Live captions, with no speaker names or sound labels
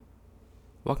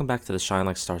Welcome back to the Shine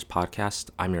Like Stars podcast.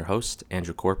 I'm your host,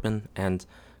 Andrew Corpin, and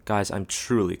guys, I'm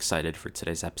truly excited for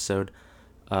today's episode.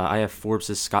 I have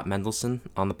Forbes' Scott Mendelson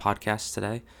on the podcast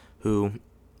today, who,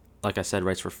 like I said,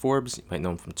 writes for Forbes. You might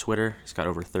know him from Twitter. He's got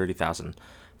over 30,000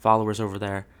 followers over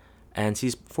there, and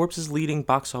he's Forbes' leading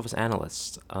box office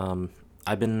analyst.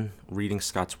 I've been reading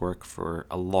Scott's work for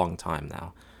a long time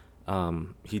now.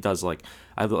 He does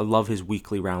I love his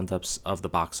weekly roundups of the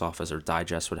box office or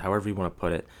digest, however you want to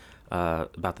put it,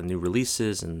 about the new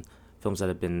releases and films that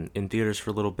have been in theaters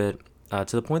for a little bit,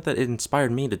 to the point that it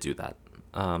inspired me to do that.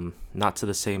 Not to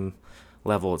the same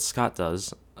level as Scott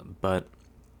does, but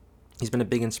he's been a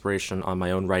big inspiration on my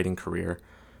own writing career,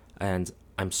 and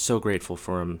I'm so grateful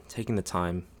for him taking the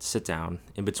time to sit down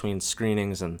in between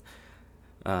screenings and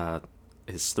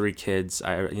his three kids.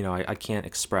 I can't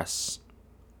express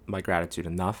my gratitude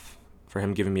enough for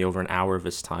him giving me over an hour of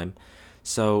his time.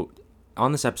 So,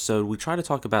 on this episode, we try to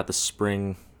talk about the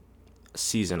spring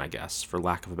season, I guess, for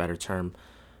lack of a better term.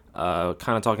 Kind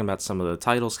of talking about some of the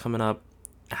titles coming up,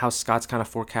 how Scott's kind of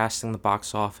forecasting the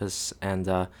box office,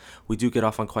 and we do get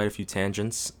off on quite a few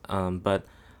tangents, but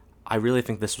I really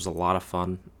think this was a lot of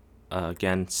fun.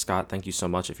 Again, Scott, thank you so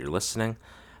much if you're listening.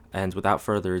 And without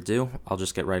further ado, I'll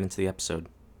just get right into the episode.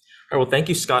 All right, well, thank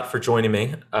you, Scott, for joining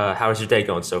me. How's your day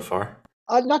going so far?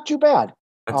 Not too bad.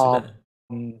 Not too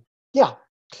Um, bad. yeah,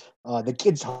 the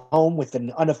kid's home with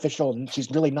an unofficial, and she's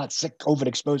really not sick COVID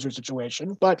exposure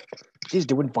situation, but she's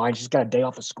doing fine. She's got a day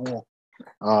off of school.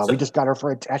 We So, just got her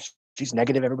for a test. She's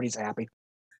negative. Everybody's happy.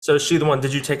 so is she the one?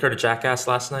 Did you take her to Jackass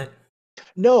last night?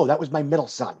 No, that was my middle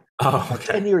son, Oh,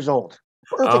 okay. 10 years old.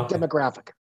 Perfect Oh, demographic.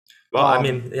 well, I Um,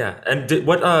 mean, yeah. And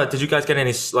did you guys get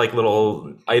any like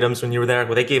little items when you were there?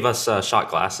 Well, they gave us shot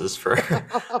glasses for.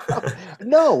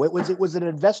 no, it was an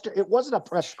investor. It wasn't a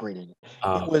press screening. It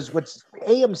Oh, was what's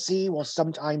AMC will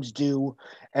sometimes do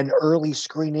an early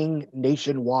screening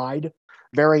nationwide,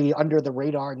 very under the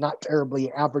radar, not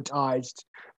terribly advertised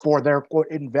for their quote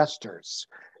investors.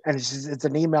 And it's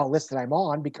an email list that I'm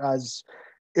on because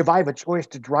if I have a choice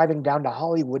to driving down to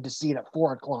Hollywood to see it at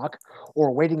 4 o'clock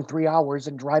or waiting 3 hours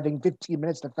and driving 15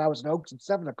 minutes to Thousand Oaks at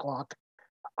 7 o'clock,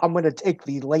 I'm going to take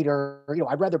the later.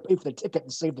 I'd rather pay for the ticket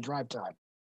and save the drive time.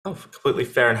 oh, completely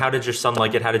fair. And how did your son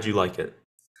like it? How did you like it?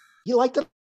 He liked it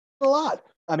a lot.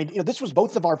 I mean, this was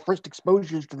both of our first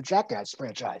exposures to the Jackass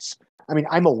franchise. I mean,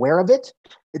 I'm aware of it.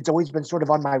 It's always been sort of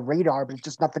on my radar, but it's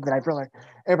just nothing that I've really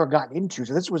ever gotten into.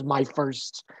 So this was my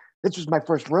first. This was my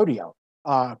first rodeo,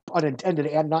 unintended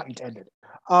and not intended.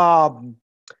 Um,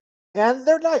 and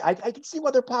they're nice. I can see why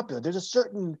they're popular. There's a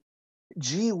certain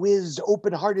gee whiz,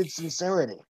 open-hearted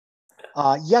sincerity.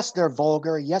 Yes, they're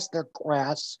vulgar. Yes, they're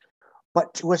crass,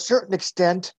 but to a certain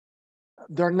extent,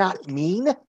 they're not mean.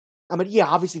 I mean, yeah,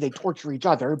 obviously they torture each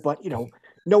other, but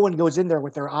no one goes in there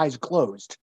with their eyes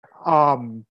closed.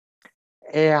 Um,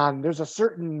 and there's a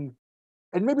certain,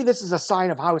 and maybe this is a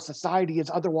sign of how society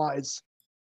is otherwise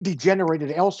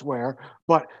degenerated elsewhere,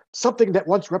 but something that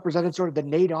once represented sort of the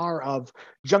nadir of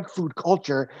junk food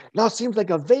culture now seems like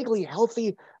a vaguely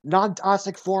healthy,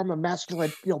 non-toxic form of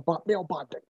masculine, male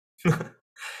bonding. Yeah,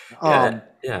 Um, and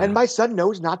yeah. my son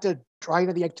knows not to try any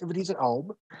of the activities at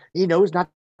home. He knows not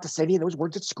to say any of those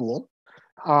words at school.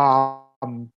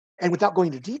 And without going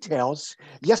into details,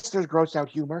 yes, there's gross out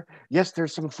humor. Yes,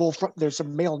 there's some there's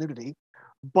some male nudity,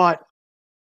 but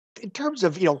in terms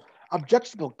of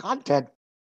objectionable content,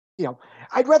 you know,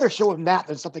 I'd rather show him that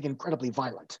than something incredibly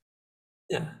violent.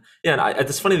 Yeah, yeah, and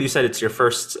it's funny that you said it's your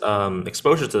first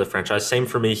exposure to the franchise. Same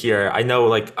for me here. I know,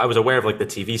 like, I was aware of like the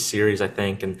TV series, I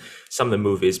think, and some of the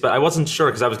movies, but I wasn't sure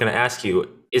because I was going to ask you: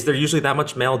 is there usually that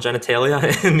much male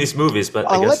genitalia in these movies? But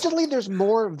I guess Allegedly, there's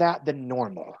more of that than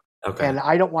normal, okay. and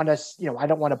I don't want to, I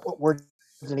don't want to put words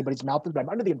in anybody's mouth, but I'm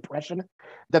under the impression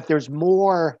that there's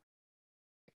more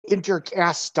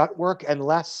intercast stunt work and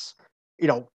less,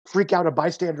 freak out a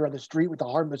bystander on the street with a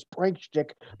harmless prank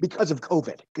stick because of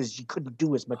COVID, because you couldn't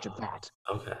do as much of that.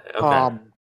 Okay, okay.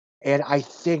 Um, and I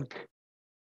think,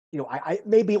 I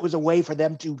maybe it was a way for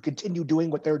them to continue doing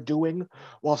what they're doing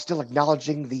while still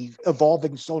acknowledging the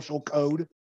evolving social code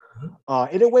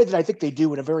Mhm. in a way that I think they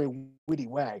do in a very witty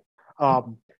way. I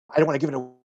don't want to give it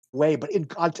away, but in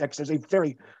context, there's a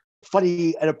very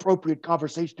funny and appropriate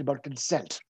conversation about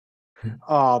consent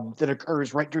that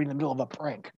occurs right during the middle of a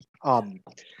prank. Um,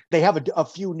 they have a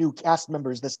few new cast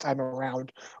members this time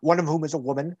around, one of whom is a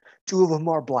woman, two of whom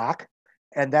are black.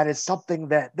 And that is something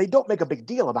that they don't make a big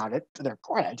deal about it to their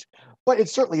credit, but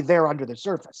it's certainly there under the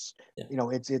surface. Yeah.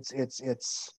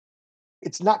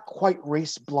 It's not quite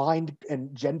race blind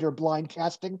and gender blind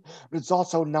casting, but it's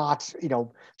also not,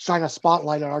 shine a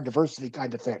spotlight on our diversity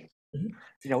kind of thing. Mhm.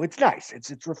 It's nice.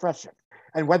 It's refreshing.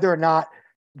 And whether or not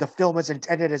the film is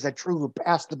intended as a true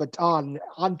pass the baton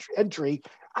entry,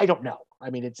 I don't know. I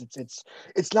mean,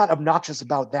 it's not obnoxious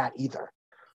about that either.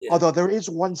 Yeah. Although there is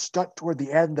one stunt toward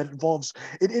the end that involves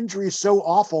an injury so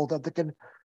awful that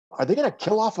are they going to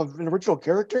kill off an original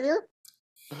character here?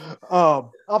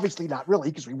 Obviously not really,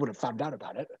 because we would have found out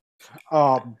about it.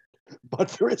 But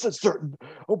there is a certain,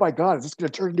 oh my God, is this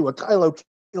going to turn into a Kylo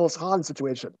kills Han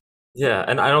situation? Yeah,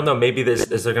 and I don't know. Maybe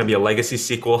is there going to be a legacy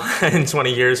sequel in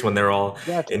 20 years when they're all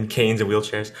Exactly. in canes and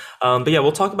wheelchairs? But yeah,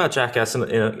 we'll talk about Jackass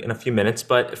in a few minutes.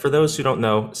 But for those who don't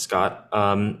know, Scott,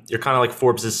 you're kind of like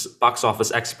Forbes's box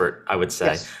office expert, I would say.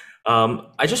 Yes.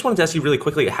 I just wanted to ask you really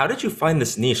quickly, how did you find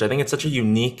this niche? I think it's such a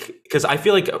unique, because I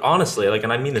feel like honestly, like,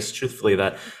 and I mean this truthfully,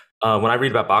 that when I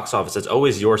read about box office, it's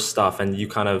always your stuff, and you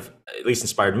kind of at least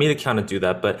inspired me to kind of do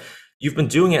that. But you've been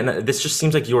doing it, and this just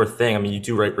seems like your thing. I mean, you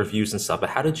do write reviews and stuff, but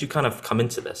how did you kind of come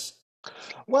into this?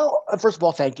 Well, first of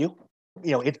all, thank you.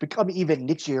 It's become even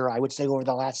nichier, I would say, over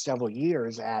the last several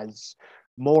years as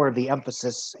more of the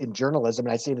emphasis in journalism,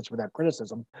 and I say this without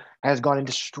criticism, has gone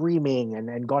into streaming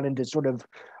and gone into sort of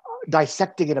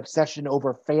dissecting an obsession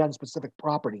over fan specific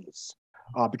properties,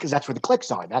 because that's where the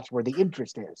clicks are. That's where the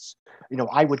interest is.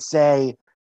 I would say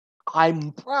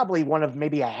I'm probably one of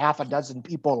maybe a half a dozen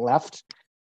people left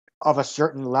of a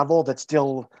certain level that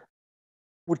still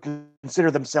would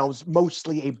consider themselves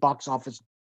mostly a box office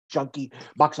junkie,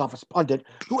 box office pundit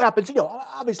who happens,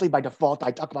 obviously by default,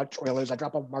 I talk about trailers, I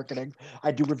drop on marketing,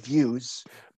 I do reviews.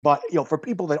 But, for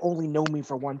people that only know me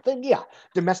for one thing, yeah,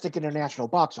 domestic international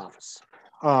box office.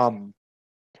 Um,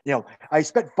 I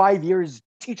spent 5 years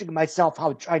teaching myself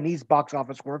how Chinese box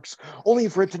office works, only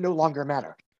for it to no longer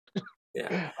matter.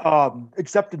 Yeah.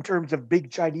 Except in terms of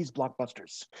big Chinese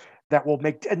blockbusters that will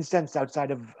make 10 cents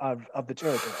outside of the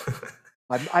territory.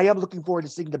 I am looking forward to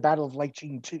seeing the Battle of Lake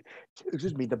Ching 2,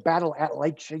 the Battle at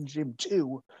Lake Changjin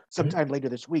 2 sometime later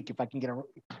this week if I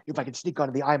can sneak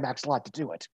onto the IMAX lot to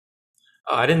do it.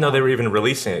 Oh, I didn't know they were even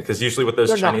releasing it, because usually with those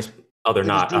They're Chinese, not. oh, they're They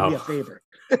just not. do me a Oh, favor.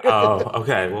 oh,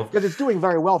 okay. Well, Because it's doing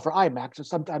very well for IMAX, so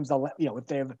sometimes they'll let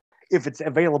if it's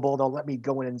available, they'll let me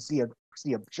go in and see a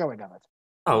showing of it.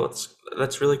 oh,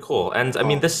 that's really cool. And I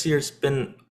mean, Um, this year's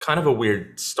been kind of a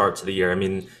weird start to the year. I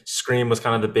mean, Scream was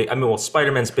kind of the big. I mean, well,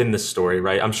 Spider-Man's been this story,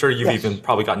 right? I'm sure you've even yes.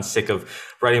 probably gotten sick of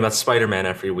writing about Spider-Man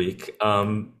every week.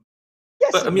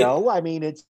 Yes But I and mean, no. I mean,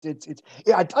 it's.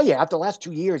 Yeah, I tell you, after the last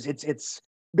 2 years, it's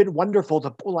been wonderful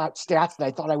to pull out stats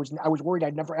that I was worried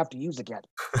I'd never have to use again.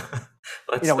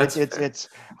 that's fair. It's.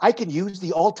 I can use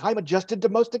the all-time adjusted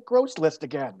domestic gross list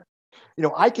again.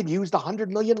 I can use the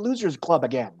 100 million losers club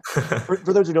again.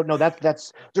 For those who don't know,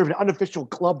 that's sort of an unofficial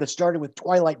club that started with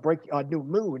Twilight Break New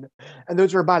Moon, and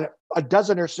those are about a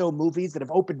dozen or so movies that have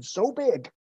opened so big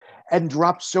and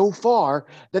dropped so far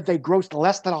that they grossed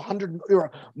less than 100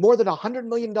 or more than $100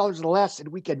 million less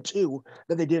in weekend two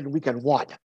than they did in weekend one.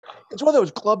 It's one of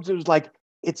those clubs that was like,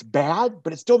 it's bad,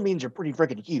 but it still means you're pretty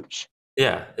freaking huge.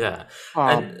 Yeah, yeah.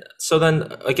 And Um, so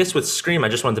then I guess with Scream, I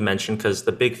just wanted to mention, because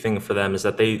the big thing for them is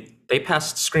that they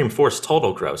passed Scream 4's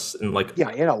total gross in like yeah,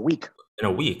 in a week. in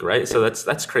a week, right? So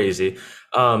that's crazy.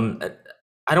 Um,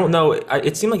 I don't know.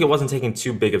 It seemed like it wasn't taking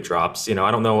too big of drops. I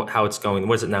don't know how it's going.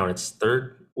 What is it now in its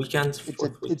third weekend,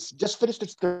 fourth week? It's just finished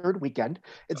its third weekend.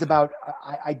 It's about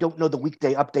I don't know the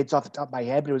weekday updates off the top of my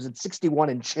head, but it was at 61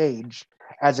 and change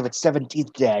as of its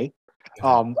 17th day.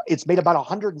 Okay. It's made about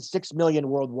 106 million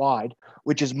worldwide,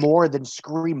 which is more than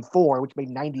Scream 4, which made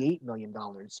 $98 million.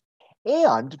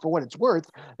 And for what it's worth,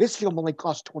 this film only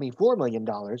cost $24 million,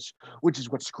 which is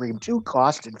what Scream 2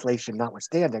 cost, inflation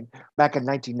notwithstanding, back in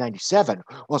 1997.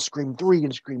 While Scream 3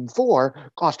 and Scream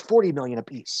 4 cost 40 million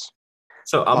apiece.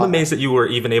 So I'm Uh, amazed that you were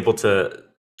even able to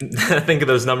think of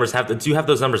those numbers. Do you have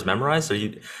those numbers memorized? Or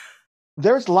you?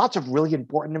 there's lots of really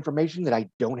important information that I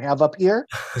don't have up here,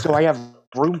 so I have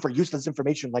room for useless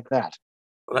information like that.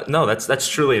 No, that's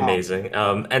truly Um, amazing.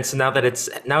 And so now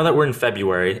that we're in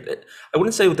February, I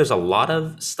wouldn't say there's a lot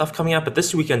of stuff coming out, but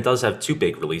this weekend does have two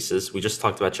big releases. We just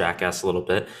talked about Jackass a little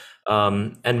bit,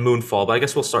 and Moonfall, but I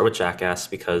guess we'll start with Jackass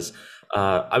because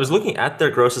I was looking at their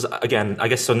grosses again. I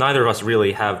guess so. Neither of us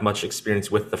really have much experience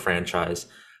with the franchise,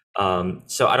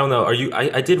 so I don't know.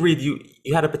 I did read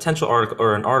you had a potential article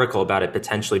or an article about it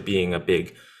potentially being a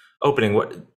big opening.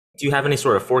 What do you have any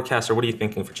sort of forecast, or what are you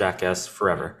thinking for Jackass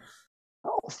Forever?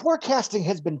 Forecasting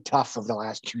has been tough over the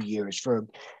last 2 years. For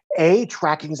A,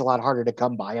 tracking is a lot harder to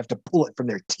come by. I have to pull it from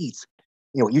their teeth.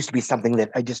 It used to be something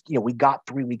that we got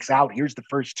 3 weeks out. Here's the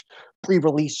first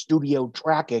pre-release studio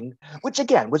tracking, which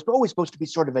again was always supposed to be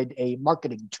sort of a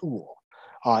marketing tool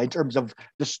in terms of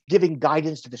just giving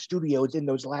guidance to the studios in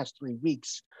those last 3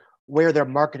 weeks. where their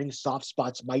marketing soft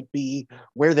spots might be,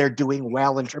 where they're doing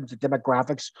well in terms of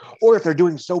demographics, or if they're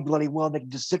doing so bloody well, they can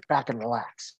just sit back and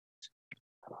relax.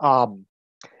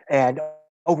 And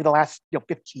over the last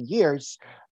 15 years,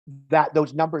 that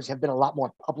those numbers have been a lot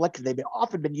more public. They've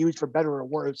often been used for better or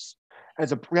worse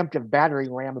as a preemptive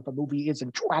battering ram if a movie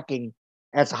isn't tracking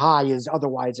as high as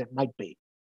otherwise it might be.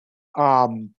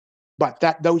 But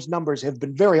that those numbers have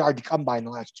been very hard to come by in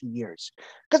the last 2 years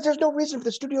because there's no reason for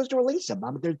the studios to release them.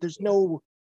 I mean, there's no,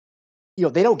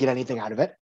 they don't get anything out of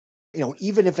it.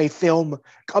 Even if a film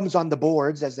comes on the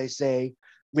boards, as they say,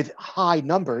 with high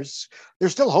numbers, they're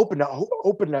still hoping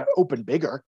to open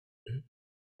bigger.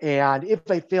 And if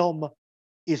a film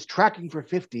is tracking for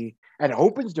 50 and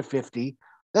opens to 50,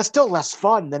 that's still less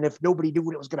fun than if nobody knew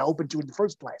what it was going to open to in the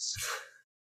first place.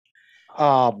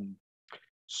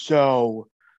 So,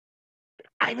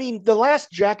 I mean, the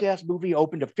last Jackass movie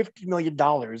opened to $50 million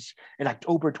in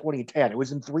October 2010. It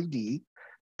was in 3D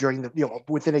during the,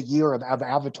 within a year of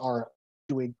Avatar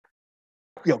doing,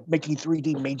 making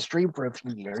 3D mainstream for a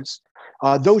few years.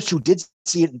 Those who did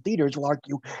see it in theaters will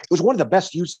argue it was one of the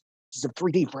best uses of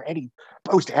 3D for any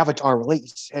post-Avatar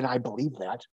release, and I believe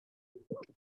that.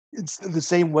 It's the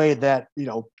same way that,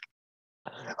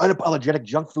 unapologetic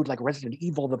junk food like Resident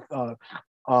Evil, the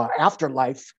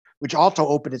Afterlife, which also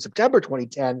opened in September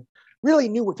 2010, really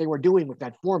knew what they were doing with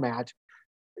that format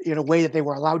in a way that they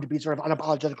were allowed to be sort of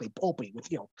unapologetically pulpy with,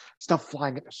 stuff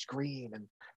flying at the screen and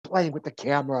playing with the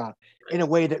camera in a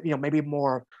way that, maybe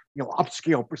more,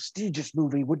 upscale, prestigious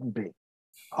movie wouldn't be.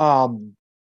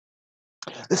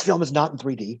 This film is not in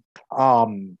 3D.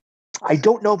 I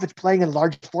don't know if it's playing in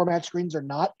large format screens or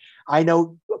not. I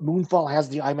know Moonfall has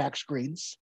the IMAX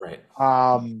screens. Right.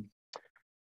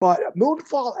 But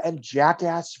Moonfall and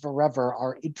Jackass Forever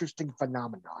are interesting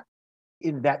phenomenon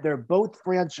in that they're both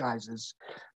franchises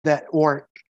that, or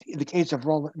in the case of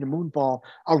Moonfall,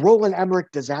 a Roland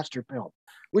Emmerich disaster film,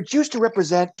 which used to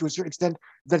represent, to a certain extent,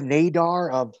 the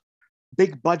nadir of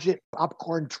big budget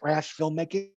popcorn trash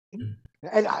filmmaking.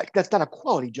 And that's not a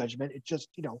quality judgment. It's just,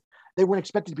 they weren't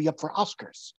expected to be up for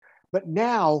Oscars. But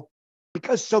now,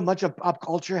 because so much of pop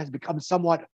culture has become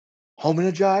somewhat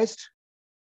homogenized,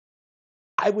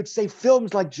 I would say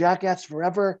films like Jackass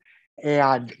Forever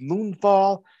and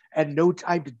Moonfall and No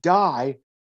Time to Die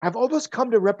have almost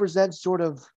come to represent sort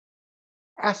of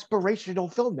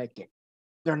aspirational filmmaking.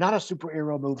 They're not a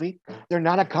superhero movie. They're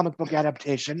not a comic book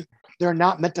adaptation. They're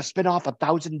not meant to spin off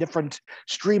 1,000 different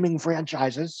streaming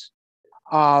franchises.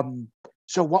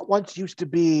 So what once used to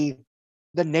be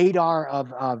the nadir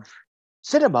of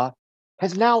cinema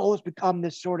has now almost become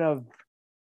this sort of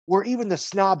where even the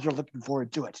snobs are looking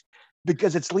forward to it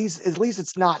because at least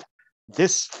it's not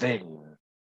this thing.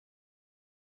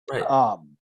 Right.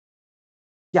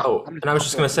 Yeah. Oh, and I was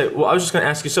just going to say, I was just going to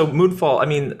ask you, so Moonfall, I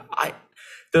mean,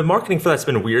 the marketing for that's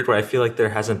been weird, where I feel like there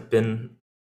hasn't been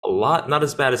a lot, not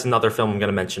as bad as another film I'm going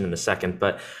to mention in a second,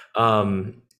 but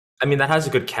I mean, that has a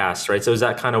good cast, right? So is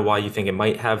that kind of why you think it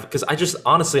might have? Because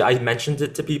honestly, I mentioned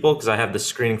it to people because I have the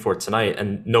screening for it tonight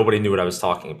and nobody knew what I was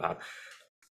talking about.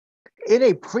 In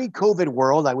a pre-COVID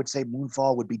world, I would say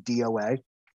Moonfall would be DOA.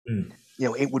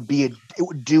 It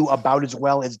would do about as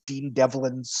well as Dean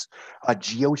Devlin's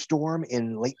Geostorm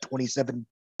in late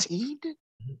 2017.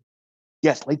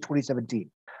 Yes, late 2017.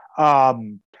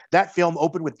 That film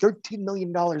opened with $13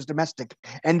 million domestic,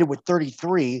 ended with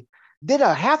 33. Did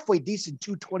a halfway decent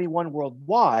 221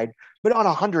 worldwide, but on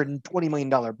a $120 million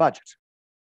budget.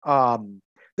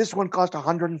 This one cost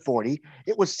 140.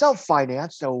 It was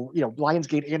self-financed, so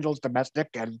Lionsgate handles domestic,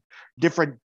 and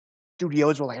different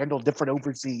studios will handle different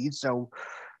overseas. So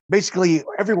basically,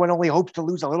 everyone only hopes to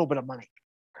lose a little bit of money.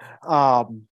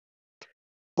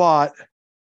 But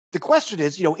the question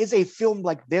is a film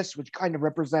like this, which kind of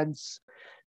represents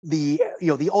the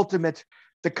ultimate,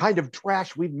 the kind of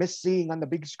trash we've missed seeing on the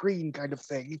big screen kind of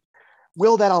thing,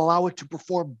 will that allow it to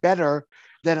perform better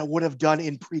than it would have done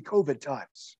in pre-COVID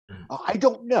times? I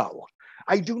don't know.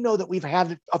 I do know that we've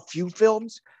had a few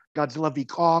films, Godzilla v.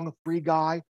 Kong, Free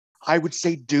Guy. I would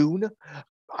say Dune.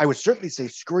 I would certainly say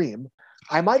Scream.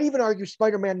 I might even argue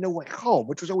Spider-Man No Way Home,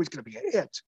 which was always going to be a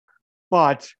hit.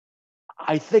 But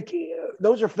I think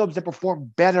those are films that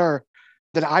perform better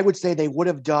than I would say they would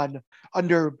have done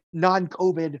under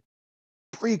non-COVID,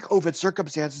 pre-COVID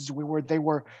circumstances where they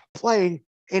were playing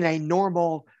in a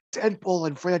normal tentpole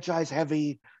and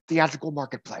franchise-heavy theatrical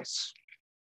marketplace.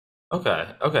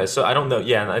 Okay. So I don't know.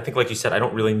 Yeah, and I think, like you said, I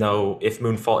don't really know if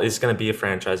Moonfall is going to be a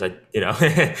franchise.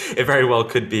 It very well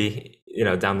could be,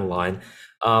 down the line.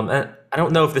 And I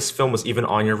don't know if this film was even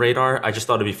on your radar. I just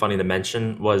thought it'd be funny to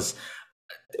mention was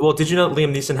Well, did you know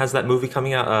Liam Neeson has that movie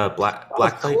coming out, Of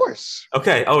Blacklight? course.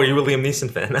 Okay. Oh, are you a Liam Neeson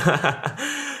fan?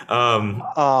 Um,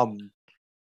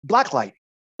 Blacklight,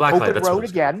 Blacklight. Open That's what it Road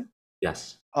was called. again.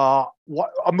 Yes. A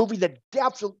movie that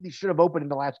absolutely should have opened in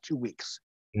the last 2 weeks.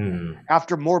 Mm,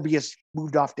 After Morbius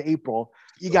moved off to April,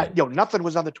 you got, right. nothing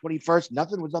was on the 21st,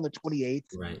 nothing was on the 28th.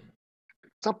 Right.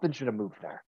 Something should have moved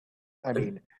there. I And,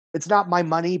 mean, it's not my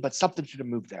money, but something should have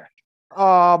moved there.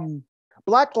 Um,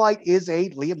 Blacklight is a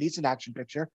Liam Neeson action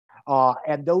picture,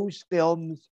 and those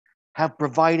films have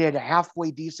provided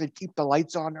halfway decent keep the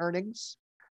lights on earnings.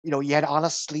 You had On a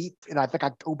Sleep in I think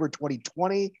October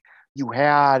 2020. You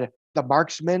had The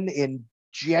Marksman in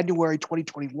January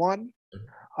 2021.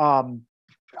 Um,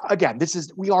 Again,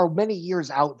 we are many years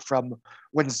out from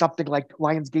when something like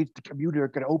Lionsgate's The Commuter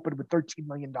could open with $13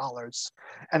 million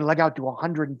and leg out to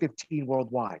 115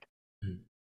 worldwide.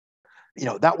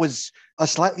 mm, That was a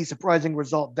slightly surprising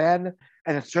result then,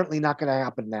 and it's certainly not going to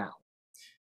happen now.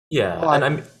 yeah, and But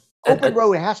I'm Open and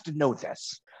Road has to know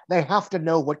this. They have to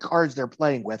know what cards they're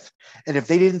playing with. And if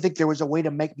they didn't think there was a way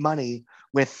to make money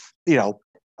with,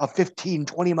 a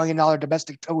 $15-20 million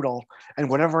domestic total and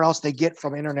whatever else they get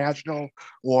from international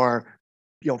or,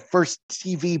 first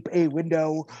TV pay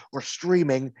window or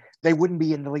streaming, they wouldn't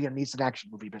be in the Liam Neeson action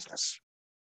movie business.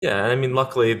 yeah, I mean,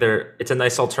 luckily it's a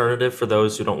nice alternative for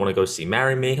those who don't want to go see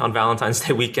Marry Me on Valentine's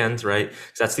Day weekend, right?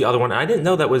 'Cause that's the other one. I didn't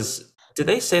know that was. Did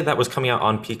they say that was coming out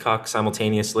on Peacock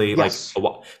simultaneously? Like Yes. a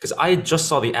while? Because I just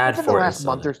saw the ad Within the for it and last saw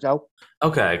month or that. so.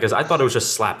 Okay, because I thought it was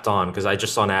just slapped on because I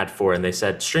just saw an ad for it and they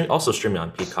said streaming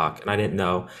on Peacock and I didn't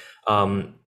know.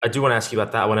 I do want to ask you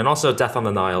about that one and also Death on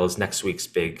the Nile is next week's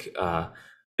big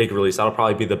release. That'll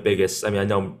probably be the biggest. I mean, I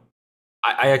know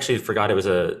I actually forgot it was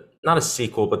a not a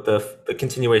sequel, but the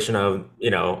continuation of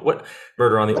what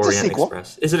Murder on the It's a Orient sequel.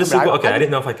 Express. Is it a I mean, sequel? Okay, I I would,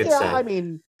 didn't know if I could yeah, say. I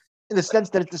mean, in the sense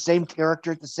that it's the same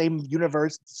character, it's the same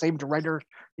universe, it's the same writer,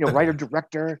 writer Okay,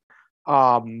 director.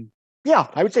 Um, yeah,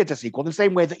 I would say it's a sequel. The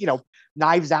same way that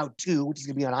Knives Out 2, which is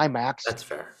going to be on IMAX, that's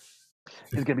fair.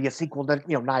 is going to be a sequel to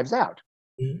Knives Out.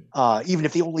 Mhm. Even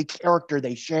if the only character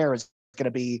they share is going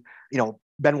to be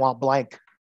Benoit Blanc.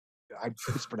 I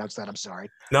mispronounced that. I'm sorry.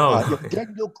 No, no,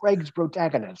 Daniel Craig's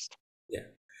protagonist. yeah,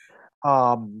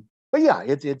 But yeah,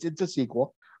 it's a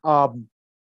sequel. Um,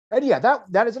 and yeah,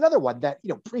 that is another one that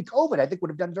pre-COVID I think would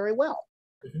have done very well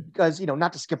mhm, because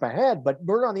not to skip ahead, but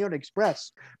Murder on the Orient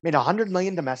Express made 100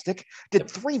 million domestic, did yep,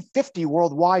 350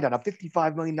 worldwide on a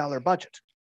 $55 million budget.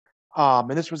 And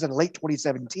this was in late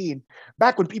 2017,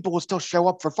 back when people will still show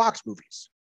up for Fox movies.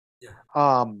 yeah,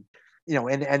 Um,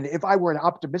 and if I were an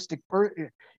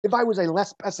if I was a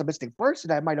less pessimistic person,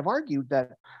 I might have argued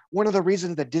that one of the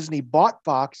reasons that Disney bought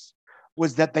Fox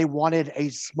was that they wanted a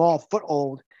small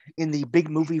foothold in the big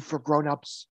movie for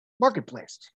grown-ups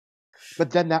marketplace. But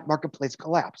then that marketplace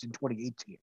collapsed in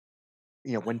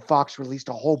 2018. When Fox released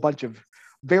a whole bunch of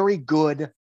very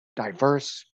good,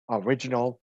 diverse,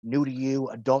 original, new to you,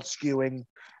 adult skewing,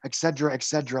 et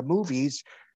cetera, movies.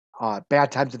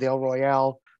 Bad Times at the El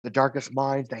Royale, The Darkest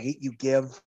Minds, The Hate You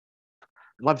Give,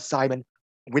 Love Simon,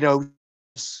 Widows,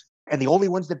 and the only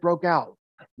ones that broke out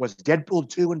was Deadpool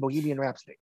 2 and Bohemian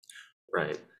Rhapsody.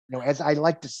 right, As I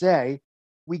like to say,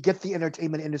 we get the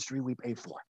entertainment industry we pay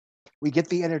for. We get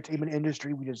the entertainment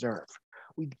industry we deserve.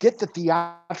 We get the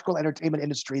theatrical entertainment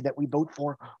industry that we vote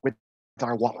for with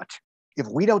our wallet. If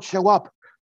we don't show up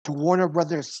to Warner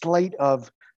Brothers' slate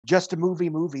of just a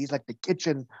movies like The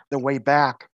Kitchen, The Way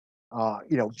Back,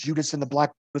 Judas and the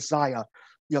Black Messiah,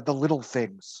 The Little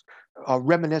Things,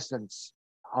 Reminiscence,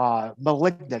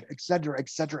 Malignant, et cetera, et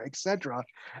cetera, et cetera,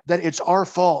 that it's our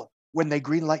fault when they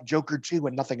greenlight Joker 2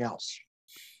 and nothing else.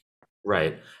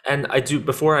 right. And I do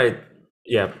before I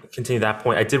continue that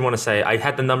point. I did want to say I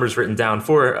had the numbers written down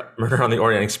for Murder on the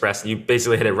Orient Express, and you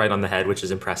basically hit it right on the head, which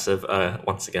is impressive.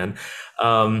 Once again,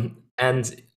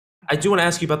 and I do want to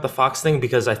ask you about the Fox thing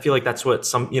because I feel like that's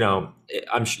what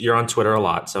you're on Twitter a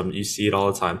lot, so you see it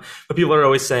all the time. But people are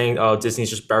always saying, "Oh,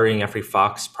 Disney's just burying every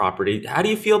Fox property." How do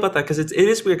you feel about that? Because it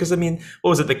is weird. Because I mean,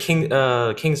 what was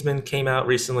it? Kingsman came out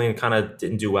recently and kind of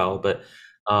didn't do well, but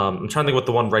I'm trying to think what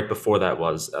the one right before that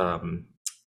was.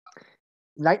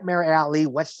 Nightmare Alley,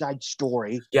 West Side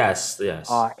Story, Yes, yes.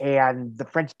 and The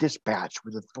French Dispatch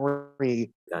were the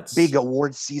three big That's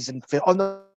award season film on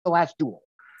the Last Duel.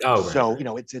 oh right. So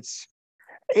it's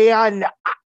and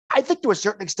I think to a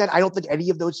certain extent, I don't think any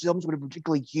of those films would have been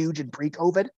particularly huge in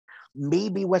pre-COVID.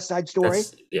 Maybe West Side Story,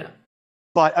 That's yeah.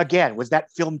 but again, was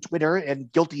that film Twitter and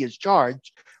guilty as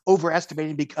charged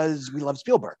overestimating because we love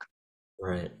Spielberg?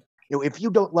 Right. If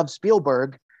you don't love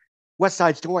Spielberg, West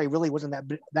Side Story really wasn't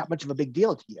that much of a big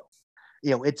deal to you.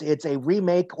 It's a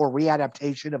remake or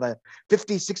readaptation of a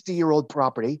 50, 60-year-old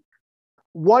property,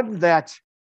 one that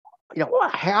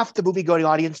half the movie going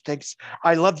audience thinks,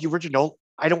 I love the original,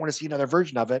 I don't want to see another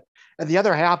version of it, and the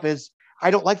other half is,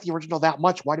 I don't like the original that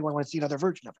much, why do I want to see another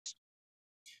version of it?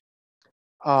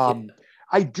 Yeah.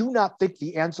 I do not think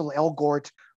the Ansel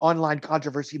Elgort online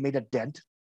controversy made a dent.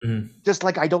 Just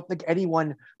like I don't think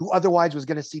anyone who otherwise was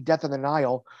going to see Death on the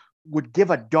Nile would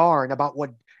give a darn about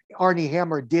what Arnie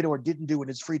Hammer did or didn't do in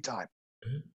his free time.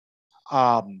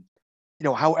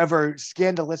 However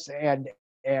scandalous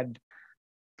and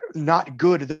not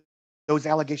good those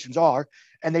allegations are,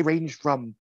 and they range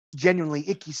from genuinely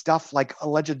icky stuff like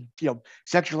alleged,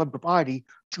 sexual impropriety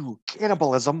to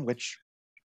cannibalism, which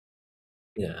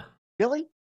really?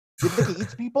 You think he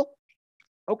eats people?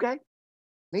 Okay,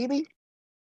 maybe.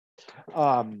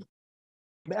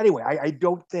 Anyway, I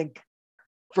don't think,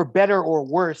 for better or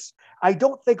worse, I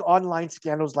don't think online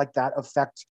scandals like that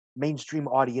affect mainstream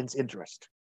audience interest.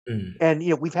 And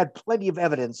we've had plenty of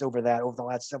evidence over that over the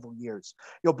last several years.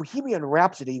 Bohemian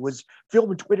Rhapsody was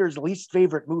film Twitter's least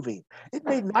favorite movie. It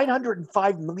made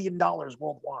 $905 million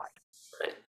worldwide.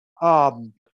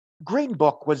 Green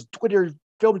Book was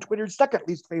film Twitter's second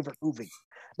least favorite movie.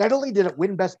 Not only did it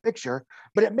win Best Picture,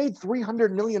 but it made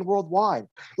 $300 million worldwide.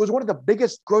 It was one of the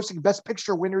biggest grossing Best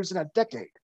Picture winners in a decade.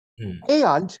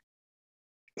 And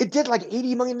it did like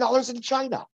 $80 million in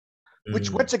China, which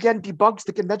once again debunks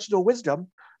the conventional wisdom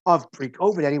of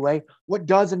pre-COVID anyway, what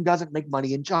does and doesn't make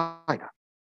money in China.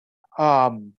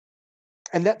 And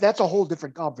that's a whole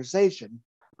different conversation.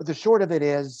 But the short of it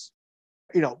is,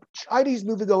 Chinese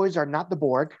moviegoers are not the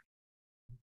Borg.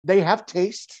 They have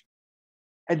taste.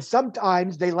 And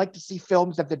sometimes they like to see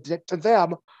films that to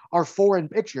them are foreign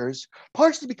pictures,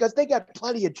 partially because they got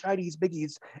plenty of Chinese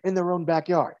biggies in their own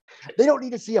backyard. They don't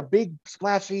need to see a big,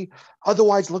 splashy,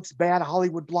 otherwise looks bad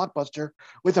Hollywood blockbuster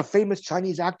with a famous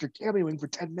Chinese actor cameoing for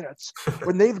 10 minutes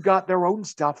when they've got their own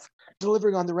stuff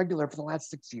delivering on the regular for the last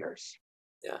 6 years.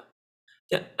 Yeah.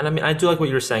 Yeah. And I mean, I do like what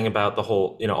you were saying about the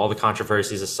whole, all the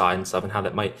controversies aside and stuff and how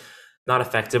that might not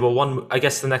affect it. But I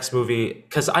guess the next movie,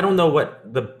 because I don't know what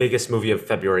the biggest movie of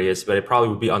February is, but it probably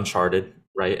would be Uncharted,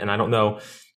 right? And I don't know,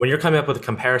 when you're coming up with a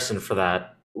comparison for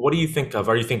that, what do you think of?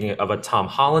 Are you thinking of a Tom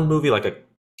Holland movie, like a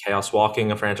Chaos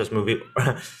Walking, a franchise movie?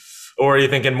 Or are you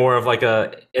thinking more of like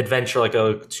a adventure, like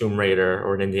a Tomb Raider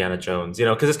or an Indiana Jones?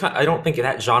 Because I don't think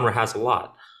that genre has a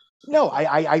lot. No,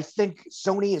 I think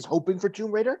Sony is hoping for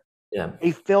Tomb Raider. Yeah.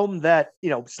 A film that,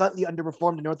 slightly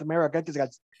underperformed in North America because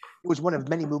it was one of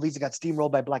many movies that got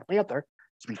steamrolled by Black Panther.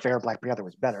 To be fair, Black Panther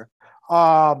was better.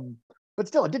 But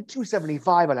still, it did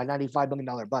 $275 on a $95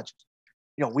 million budget.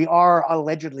 We are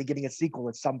allegedly getting a sequel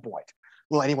at some point.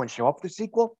 Will anyone show up for the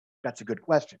sequel? That's a good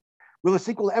question. Will the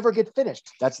sequel ever get finished?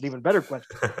 That's an even better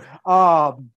question.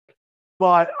 But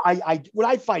what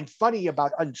I find funny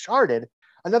about Uncharted,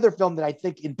 another film that I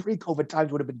think in pre-COVID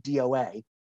times would have been DOA,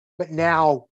 but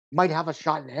now might have a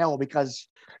shot in hell because,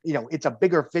 it's a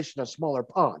bigger fish in a smaller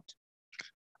pond.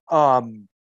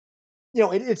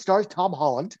 It stars Tom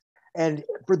Holland. And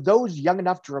for those young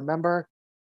enough to remember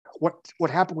what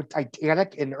happened with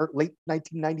Titanic in late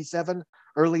 1997,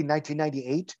 early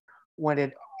 1998, when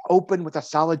it opened with a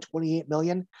solid 28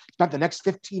 million, spent the next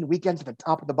 15 weekends at the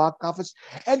top of the box office,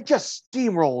 and just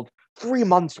steamrolled 3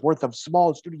 months worth of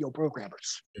small studio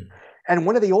programmers. And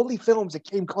one of the only films that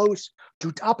came close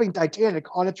to topping Titanic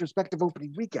on its respective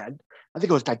opening weekend, I think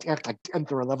it was Titanic like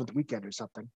 10th or 11th weekend or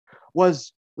something,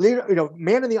 was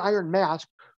Man in the Iron Mask,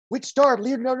 which starred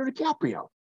Leonardo DiCaprio.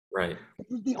 Right. It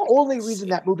was the only reason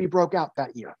that movie broke out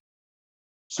that year.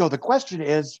 So the question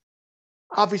is,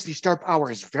 obviously star power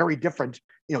is very different,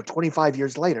 25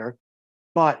 years later,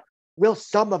 but will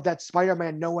some of that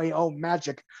Spider-Man No Way Home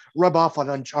magic rub off on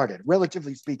Uncharted,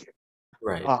 relatively speaking?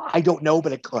 Right. I don't know,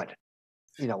 but it could.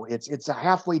 It's a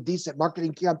halfway decent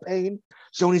marketing campaign.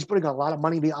 Sony's putting a lot of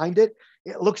money behind it.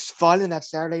 It looks fun in that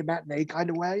Saturday matinee kind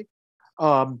of way.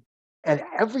 And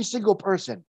every single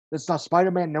person that saw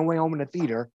Spider-Man No Way Home in a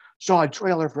theater saw a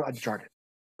trailer for Uncharted.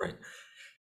 Right.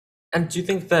 And do you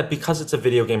think that because it's a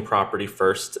video game property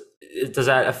first, does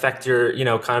that affect your,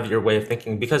 kind of your way of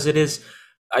thinking? Because it is,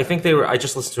 I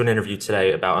just listened to an interview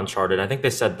today about Uncharted. I think they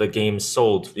said the game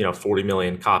sold, 40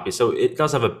 million copies. So it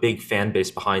does have a big fan base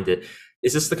behind it.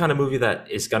 Is this the kind of movie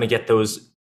that is going to get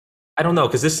those? I don't know,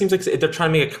 because this seems like they're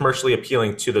trying to make it commercially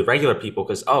appealing to the regular people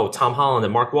because, Tom Holland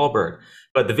and Mark Wahlberg.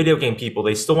 But the video game people,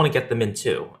 they still want to get them in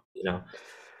too,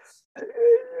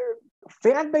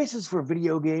 Fan bases for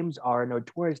video games are a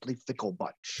notoriously fickle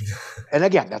bunch. And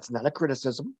again, that's not a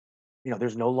criticism.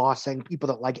 There's no law saying people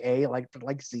that like A like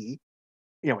Z.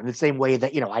 in the same way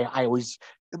that, I always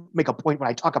make a point when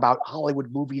I talk about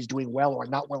Hollywood movies doing well or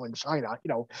not well in China,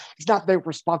 it's not their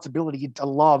responsibility to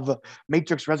love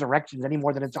Matrix Resurrections any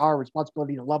more than it's our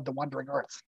responsibility to love The Wandering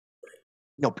Earth.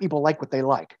 People like what they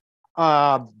like.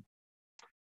 But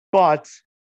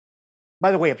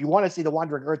by the way, if you want to see The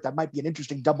Wandering Earth, that might be an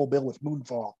interesting double bill with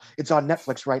Moonfall. It's on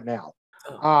Netflix right now.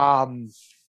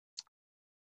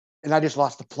 And I just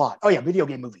lost the plot. Oh, yeah, video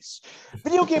game movies.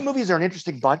 Video game movies are an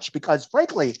interesting bunch because,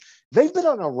 frankly, they've been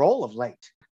on a roll of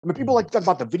late. I mean, people like to talk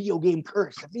about the video game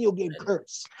curse, the video game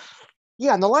curse.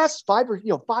 Yeah, in the last 5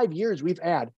 years, we've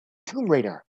had Tomb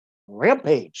Raider,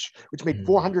 Rampage, which made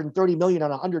 $430 million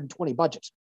on a $120 budget.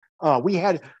 We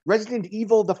had Resident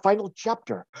Evil: The Final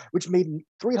Chapter, which made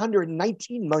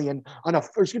 $319 million on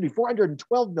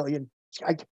 $412 million.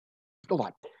 Hold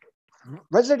on.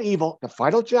 Resident Evil: The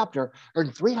Final Chapter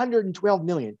earned $312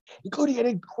 million, including an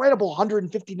incredible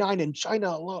 $159 in China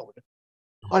alone,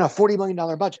 on a $40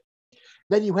 million budget.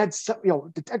 Then you had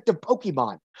Detective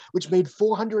Pokemon, which made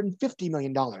 $450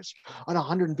 million on a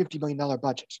 $150 million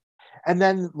budget. And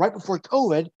then right before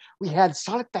COVID, we had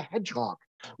Sonic the Hedgehog,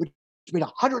 which made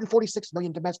 $146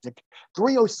 million domestic,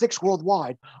 $306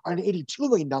 worldwide on an $82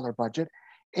 million budget.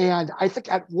 And I think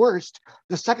at worst,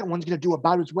 the second one's going to do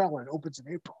about as well when it opens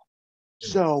in April.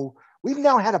 So we've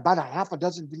now had about a half a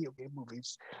dozen video game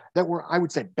movies that were, I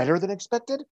would say, better than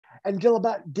expected, and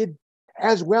did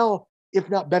as well, if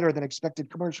not better than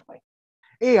expected commercially.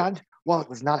 And while it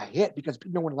was not a hit because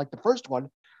no one liked the first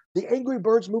one, the Angry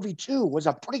Birds movie 2 was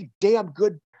a pretty damn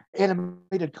good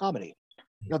animated comedy.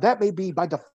 That may be by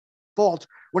default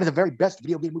one of the very best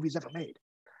video game movies ever made.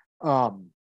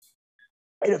 And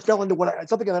it fell into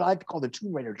something that I like to call the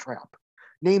Tomb Raider trap,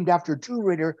 named after Tomb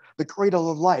Raider: The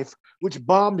Cradle of Life, which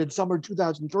bombed in summer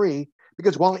 2003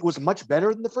 because while it was much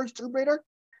better than the first Tomb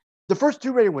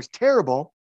Raider was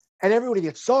terrible, and everybody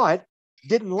that saw it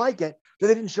didn't like it, so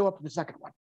they didn't show up for the second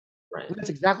one. Right. And that's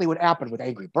exactly what happened with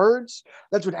Angry Birds.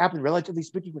 That's what happened, relatively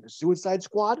speaking, with the Suicide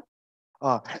Squad.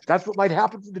 That's what might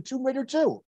happen to the Tomb Raider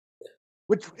 2,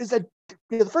 which is that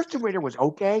the first Tomb Raider was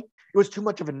okay. It was too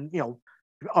much of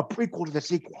a prequel to the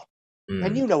sequel.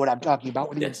 And you know what I'm talking about.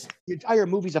 When the entire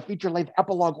movie's a feature-length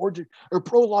epilogue origin or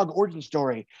prologue origin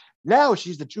story. Now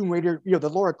she's the Tomb Raider, the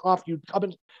Lara Croft you come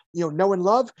and know and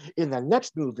love in the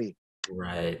next movie.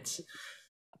 Right.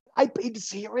 I paid to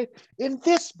see her in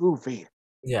this movie.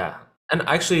 Yeah. And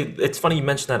actually, it's funny you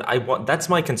mentioned that. That's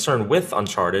my concern with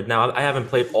Uncharted. Now, I haven't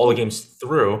played all the games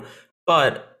through,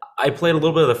 but I played a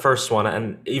little bit of the first one,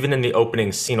 and even in the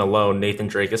opening scene alone, Nathan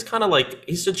Drake is kind of like,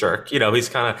 he's a jerk.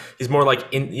 He's more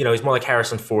like he's more like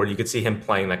Harrison Ford. You could see him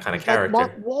playing that kind of character.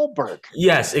 Like Mark Wahlberg.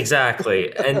 Yes,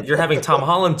 exactly. And you're having Tom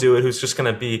Holland do it, who's just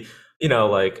going to be,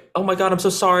 like, oh my God, I'm so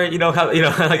sorry. Like I want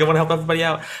to help everybody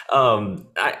out.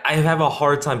 I have a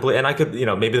hard time and I could,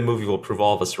 maybe the movie will prove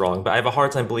all of us wrong, but I have a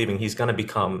hard time believing he's going to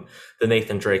become the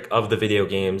Nathan Drake of the video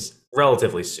games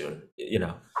relatively soon,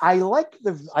 I like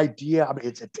the idea. I mean,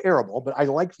 it's terrible, but I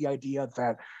like the idea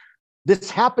that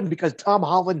this happened because Tom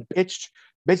Holland pitched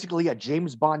basically a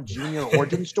James Bond Jr.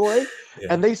 origin story. Yeah.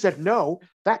 And they said, no,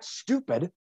 that's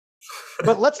stupid.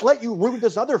 But let's let you ruin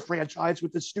this other franchise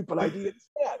with this stupid idea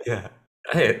instead. Yeah.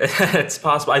 Hey, it's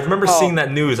possible. I remember seeing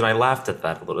that news and I laughed at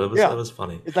that a little. It was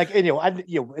funny. It's like,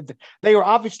 they were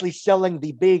obviously selling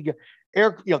the big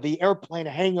the airplane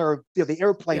hangar, the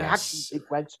airplane action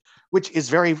sequence, which is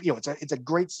very, it's a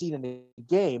great scene in the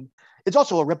game. It's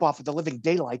also a ripoff of The Living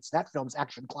Daylights, that film's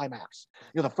action climax.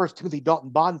 The first Timothy Dalton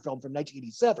Bond film from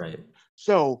 1987. Right.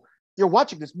 So you're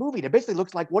watching this movie, and it basically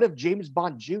looks like, what if James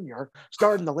Bond Jr.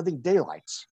 starred in The Living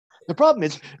Daylights? The problem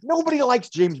is, nobody likes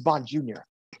James Bond Jr.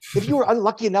 If you were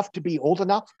unlucky enough to be old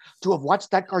enough to have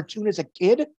watched that cartoon as a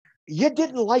kid, you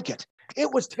didn't like it.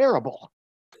 It was terrible.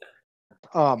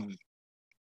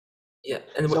 Yeah,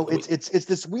 and so it's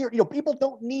this weird. People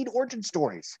don't need origin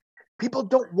stories. People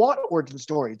don't want origin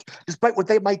stories, despite what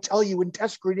they might tell you in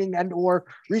test screening and or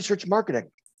research marketing.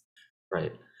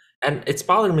 Right, and it's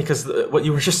bothering me because what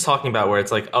you were just talking about, where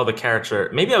it's like, oh, the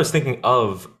character. Maybe I was thinking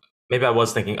of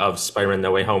Spider-Man: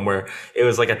 No Way Home, where it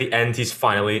was like at the end, he's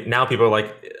finally. Now people are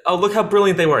like, oh, look how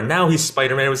brilliant they were. Now he's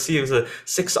Spider-Man. It was a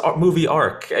 6-movie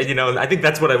arc, and I think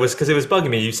that's what I was, because it was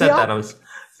bugging me. You said that I was.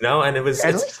 And it was.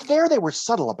 At least there, they were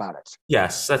subtle about it.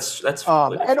 Yes, that's.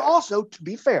 And also, to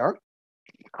be fair,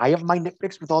 I have my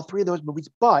nitpicks with all three of those movies,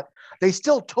 but they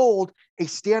still told a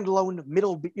standalone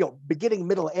beginning,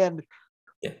 middle, end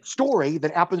story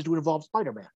that happens to involve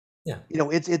Spider-Man. Yeah.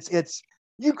 It's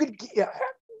you could.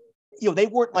 They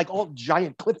weren't like all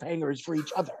giant cliffhangers for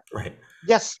each other. Right.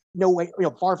 Yes, No Way.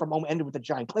 Far From Home ended with a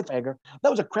giant cliffhanger.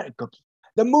 That was a credit cookie.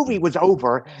 The movie was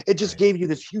over. It just Right. gave you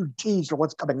this huge tease for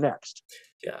what's coming next.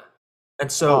 Yeah. And Um,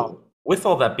 so, with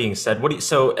all that being said,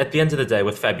 so at the end of the day,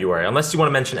 with February, unless you want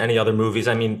to mention any other movies,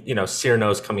 I mean,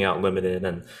 Cyrano's coming out limited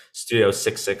and Studio it's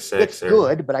 666 or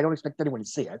good, but I don't expect anyone to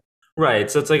see it.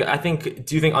 right. So it's like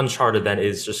do you think Uncharted then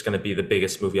is just going to be the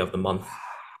biggest movie of the month?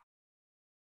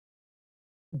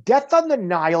 Death on the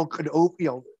Nile could,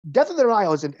 Death on the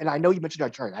Nile is, and I know you mentioned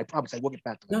Uncharted. I promise I will get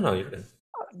back to that. No, you're good.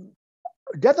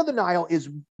 Death on the Nile is,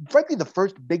 frankly, the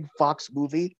first big Fox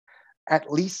movie,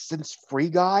 at least since Free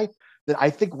Guy, that I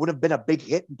think would have been a big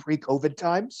hit in pre-COVID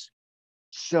times.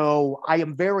 So I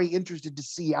am very interested to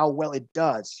see how well it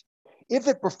does. If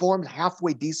it performs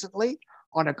halfway decently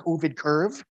on a COVID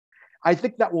curve, I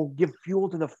think that will give fuel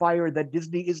to the fire that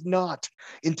Disney is not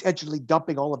intentionally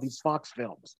dumping all of these Fox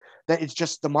films. That it's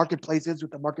just the marketplace is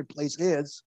what the marketplace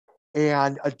is.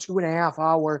 And a 2.5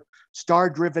 hour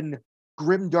star-driven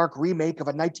grimdark remake of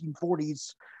a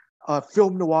 1940s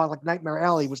film noir like Nightmare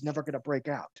Alley was never going to break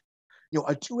out.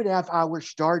 A 2.5 hour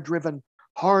star-driven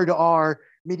hard R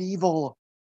medieval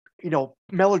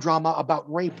melodrama about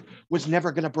rape was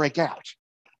never going to break out.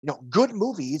 Good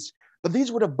movies, but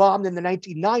these would have bombed in the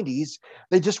 1990s.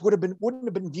 They just wouldn't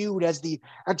have been viewed as the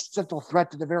existential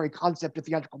threat to the very concept of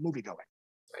theatrical moviegoing.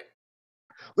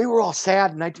 We were all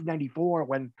sad in 1994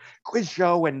 when Quiz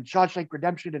Show and Shawshank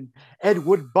Redemption and Ed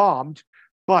Wood bombed,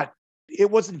 but it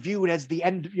wasn't viewed as the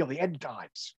end, the end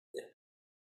times.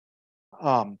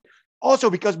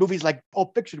 Also because movies like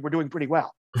Pulp Fiction were doing pretty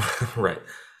well. Right.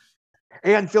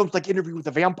 And films like Interview with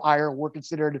the Vampire were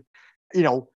considered,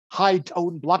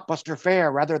 high-tone blockbuster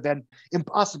fare rather than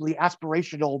impossibly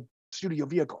aspirational studio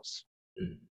vehicles.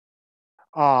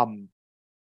 Yeah.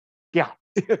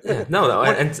 Yeah.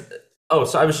 No,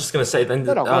 so I was just gonna say then.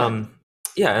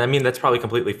 Yeah, and I mean that's probably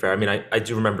completely fair. I mean, I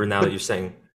do remember now that you're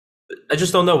saying. I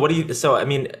just don't know. What do you? So I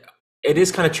mean, it is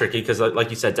kind of tricky because, like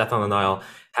you said, Death on the Nile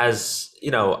has,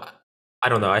 I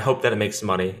don't know. I hope that it makes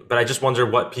money, but I just wonder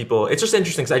what people. It's just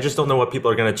interesting because I just don't know what people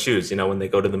are going to choose. When they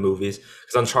go to the movies,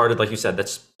 because Uncharted, like you said,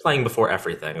 that's playing before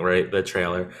everything, right? The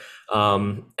trailer,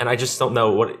 and I just don't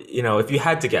know what If you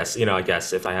had to guess, I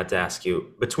guess if I had to ask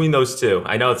you between those two,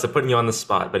 I know it's putting you on the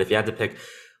spot, but if you had to pick,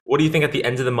 what do you think at the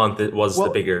end of the month it was the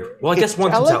bigger? Well, I guess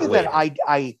one comes out later.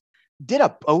 I did a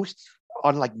post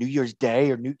on like New Year's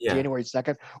Day or January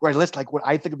 2nd, where I list like what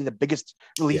I think would be the biggest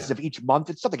releases of each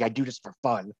month. It's something I do just for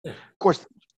fun. Yeah. Of course,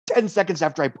 10 seconds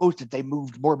after I posted, they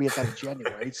moved Morbius out of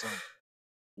January. So,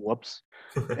 whoops.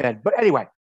 But anyway,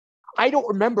 I don't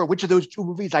remember which of those two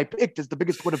movies I picked as the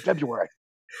biggest one of February.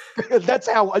 That's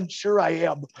how unsure I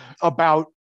am about.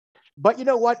 But you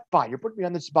know what? Fine, you're putting me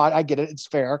on the spot. I get it. It's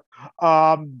fair.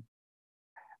 I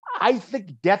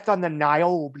think Death on the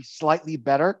Nile will be slightly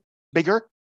bigger,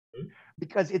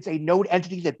 because it's a known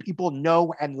entity that people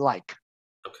know and like.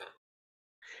 Okay.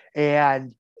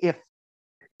 And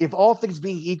if all things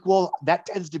being equal, that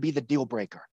tends to be the deal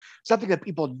breaker. Something that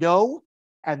people know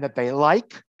and that they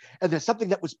like, and there's something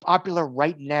that was popular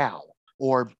right now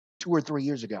or 2 or 3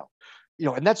 years ago.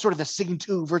 And that's sort of the Sing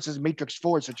 2 versus Matrix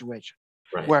 4 situation.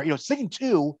 Right. Where, Sing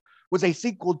 2 was a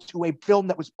sequel to a film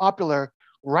that was popular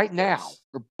right now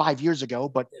or 5 years ago,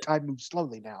 but time moves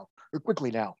slowly now or quickly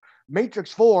now.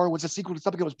 Matrix 4 was a sequel to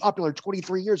something that was popular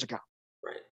 23 years ago.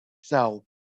 Right. So.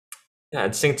 Yeah,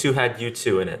 and Sing 2 had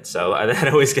U2 in it. So that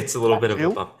always gets a little bit of a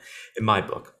bump in my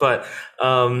book. But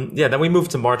then we move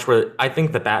to March, where I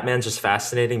think the Batman's just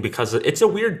fascinating because it's a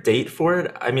weird date for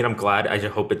it. I mean, I'm glad. I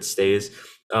just hope it stays.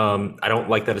 I don't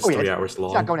like that it's 3 hours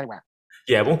long. It's not going anywhere.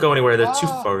 Yeah, it won't go anywhere. They're too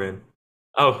far in.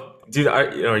 Oh, dude,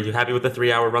 are you happy with the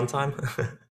 3-hour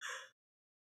runtime?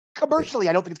 Commercially,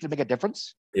 I don't think it's going to make a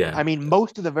difference. Yeah. I mean,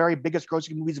 most of the very biggest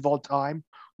grossing movies of all time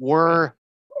were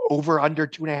over under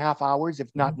 2.5 hours, if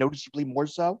not noticeably more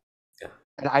so. Yeah.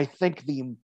 And I think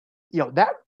that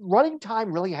running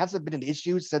time really hasn't been an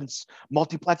issue since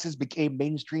multiplexes became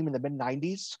mainstream in the mid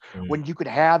 90s, when you could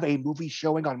have a movie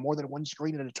showing on more than one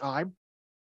screen at a time.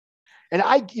 And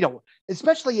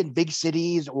especially in big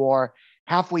cities or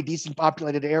halfway decent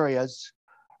populated areas,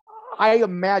 I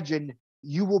imagine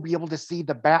you will be able to see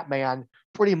the Batman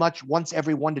pretty much once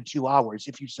every 1 to 2 hours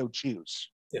if you so choose.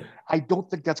 Yeah. I don't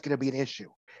think that's going to be an issue.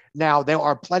 Now, there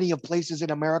are plenty of places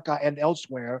in America and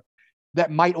elsewhere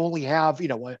that might only have,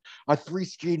 a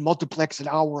 3-screen multiplex an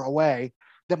hour away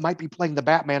that might be playing the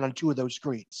Batman on 2 of those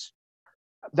screens.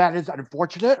 That is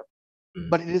unfortunate,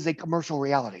 but it is a commercial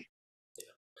reality.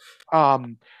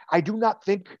 I do not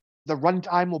think the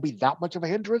runtime will be that much of a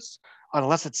hindrance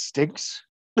unless it stinks.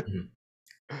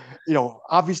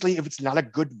 Obviously, if it's not a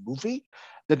good movie,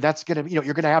 then that's going to, you're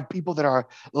going to have people that are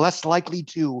less likely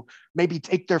to maybe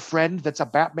take their friend that's a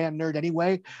Batman nerd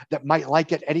anyway, that might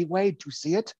like it anyway to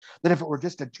see it, than if it were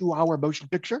just a 2-hour motion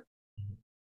picture.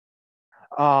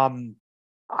 I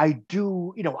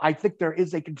think there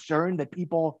is a concern that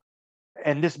people,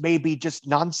 and this may be just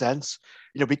nonsense,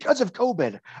 because of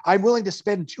COVID, I'm willing to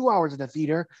spend 2 hours in a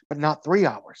theater, but not 3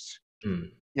 hours.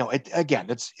 Mm.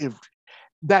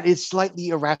 That is slightly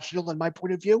irrational in my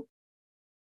point of view.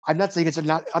 I'm not saying it's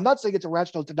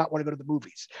irrational to not want to go to the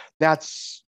movies.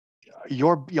 That's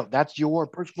that's your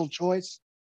personal choice.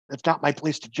 That's not my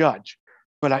place to judge.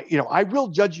 But I will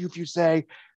judge you if you say,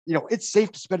 it's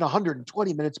safe to spend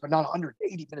 120 minutes, but not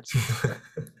 180 minutes.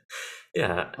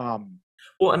 Yeah.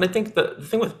 Well, and I think the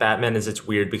thing with Batman is it's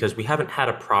weird because we haven't had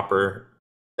a proper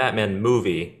Batman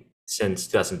movie since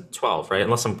 2012, right?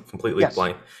 Unless I'm completely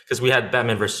blank, because we had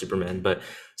Batman versus Superman. But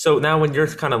so now when you're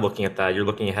kind of looking at that, you're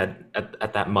looking ahead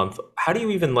at that month. How do you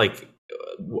even how do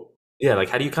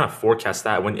you kind of forecast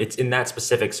that when it's in that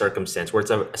specific circumstance where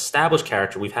it's an established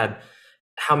character? We've had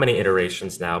how many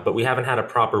iterations now, but we haven't had a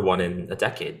proper one in a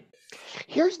decade.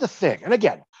 Here's the thing. And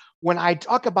again, when I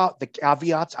talk about the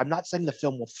caveats, I'm not saying the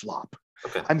film will flop.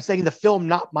 Okay. I'm saying the film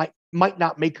might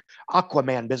not make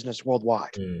Aquaman business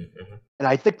worldwide. Mm-hmm. And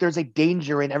I think there's a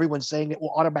danger in everyone saying it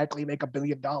will automatically make $1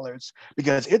 billion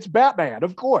because it's Batman,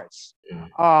 of course.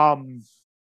 Mm-hmm.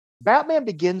 Batman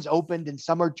Begins opened in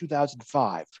summer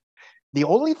 2005. The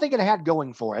only thing it had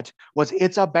going for it was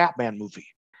it's a Batman movie.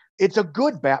 It's a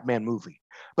good Batman movie.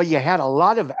 But you had a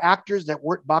lot of actors that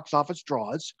weren't box office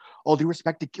draws, all due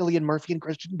respect to Cillian Murphy and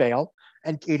Christian Bale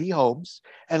and Katie Holmes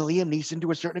and Liam Neeson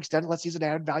to a certain extent, unless he's an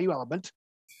added value element.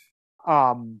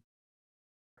 And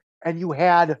you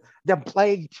had them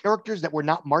playing characters that were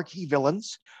not marquee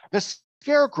villains. The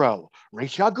Scarecrow,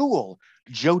 Ra's al Ghul,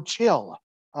 Joe Chill,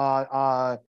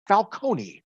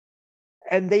 Falcone.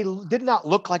 And they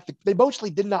mostly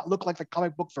did not look like the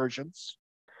comic book versions.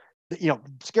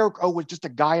 Scarecrow was just a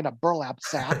guy in a burlap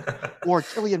sack or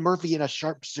Cillian Murphy in a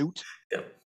sharp suit.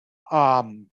 Yep.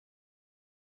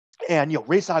 And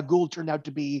Ra's al Ghul turned out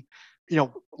to be,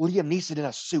 Liam Neeson in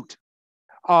a suit.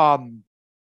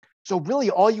 So really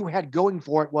all you had going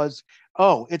for it was,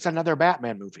 it's another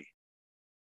Batman movie.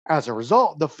 As a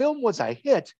result, the film was a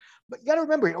hit, but you got to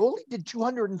remember, it only did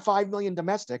 205 million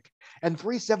domestic and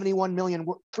 371 million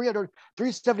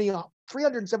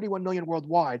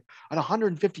worldwide on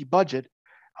 150 budget,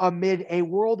 amid a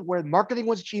world where marketing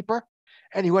was cheaper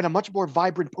and you had a much more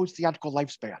vibrant post-theatrical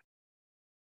lifespan.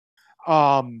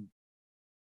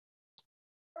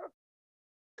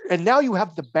 And now you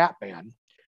have the Batman,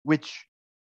 which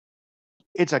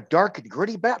it's a dark and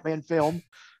gritty Batman film.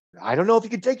 I don't know if you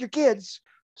can take your kids.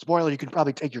 Spoiler, you can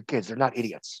probably take your kids. They're not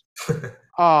idiots.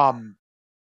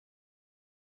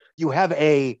 You have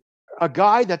a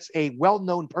guy that's a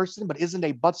well-known person, but isn't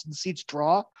a butts and seats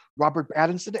draw, Robert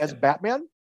Pattinson as Batman.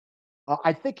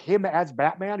 I think him as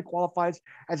Batman qualifies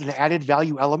as an added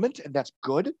value element, and that's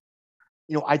good.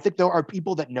 I think there are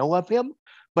people that know of him,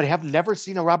 but have never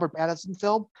seen a Robert Pattinson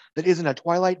film that isn't a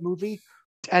Twilight movie,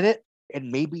 Tenet,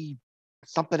 and maybe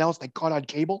something else they caught on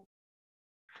cable.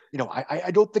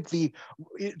 I don't think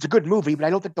it's a good movie, but I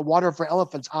don't think the Water for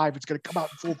Elephants Hive is going to come out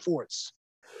in full force.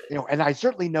 And I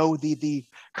certainly know the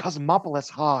Cosmopolis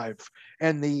Hive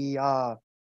and the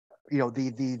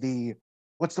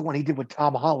what's the one he did with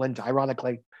Tom Holland,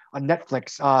 ironically, on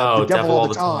Netflix, The Devil All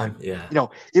the Time. Yeah.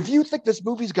 If you think this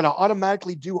movie's going to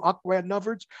automatically do Aquaman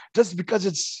numbers just because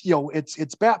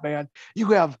it's Batman, you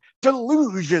have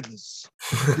delusions.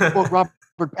 Robert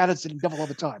Pattinson, Devil All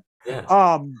the Time. Yes.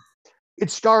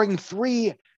 It's starring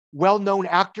 3 well-known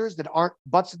actors that aren't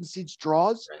butts and seats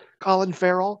draws: right. Colin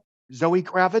Farrell, Zoe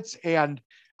Kravitz, and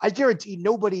I guarantee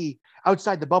nobody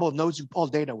outside the bubble knows who Paul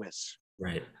Dano is.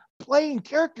 Right. Playing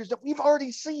characters that we've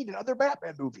already seen in other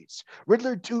Batman movies: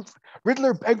 Riddler,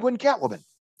 Penguin, Catwoman.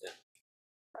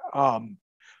 Yeah.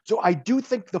 So I do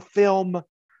think the film,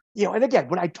 and again,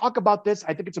 when I talk about this,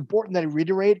 I think it's important that I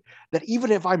reiterate that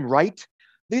even if I'm right,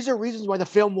 these are reasons why the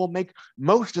film will make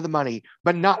most of the money,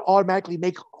 but not automatically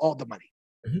make all the money.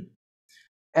 Mm-hmm.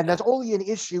 And that's only an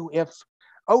issue if,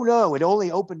 oh no, it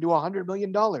only opened to $100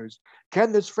 million.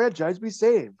 Can this franchise be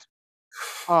saved?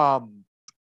 But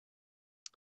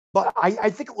I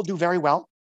think it will do very well.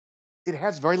 It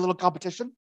has very little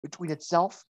competition between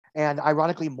itself and,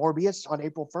 ironically, Morbius on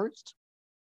April 1st.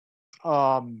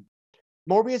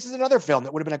 Morbius is another film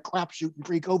that would have been a crapshoot in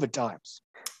pre-COVID times.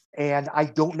 And I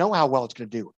don't know how well it's going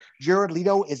to do. Jared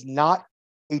Leto is not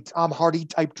a Tom Hardy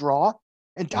type draw.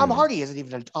 And Tom Hardy isn't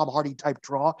even a Tom Hardy type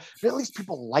draw. But at least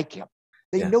people like him.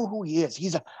 They know who he is.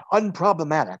 He's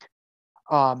unproblematic.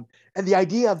 And the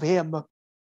idea of him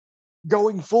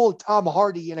going full Tom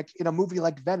Hardy in a movie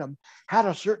like Venom had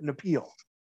a certain appeal.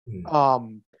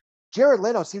 Jared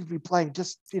Leto seems to be playing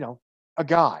just, a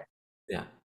guy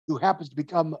who happens to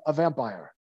become a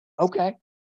vampire. Okay.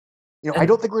 I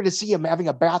don't think we're going to see him having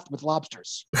a bath with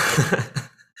lobsters.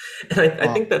 And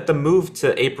I think that the move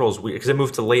to April is weird because it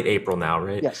moved to late April now,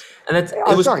 right? Yes. And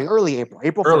early April.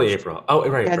 April 1st. Early April. Oh,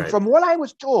 right. And from what I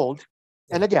was told,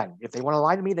 and again, if they want to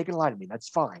lie to me, they can lie to me. That's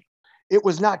fine. It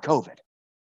was not COVID.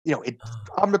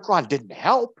 Omicron didn't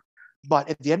help, but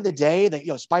at the end of the day,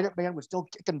 Spider-Man was still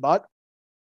kicking butt.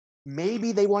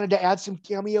 Maybe they wanted to add some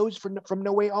cameos from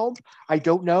No Way Home. I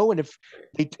don't know. And if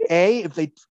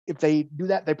they do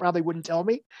that, they probably wouldn't tell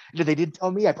me. And if they did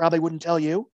tell me, I probably wouldn't tell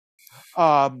you.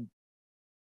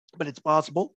 But it's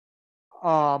possible.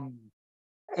 And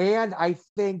I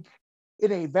think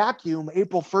in a vacuum,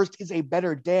 April 1st is a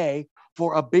better day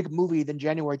for a big movie than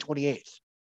January 28th.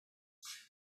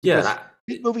 Yeah.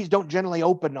 Big movies don't generally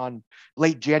open on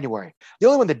late January. The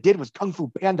only one that did was Kung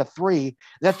Fu Panda 3. And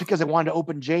that's because they wanted to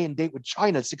open Jay and Date with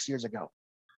China 6 years ago.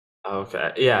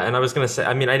 Okay. Yeah. And I was going to say,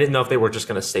 I didn't know if they were just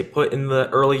going to stay put in the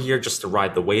early year just to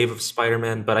ride the wave of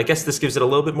Spider-Man, but I guess this gives it a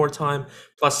little bit more time.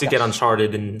 Plus you get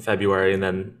Uncharted in February and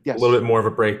then a little bit more of a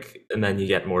break and then you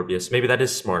get Morbius. Maybe that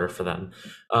is smarter for them.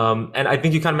 And I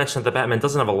think you kind of mentioned that the Batman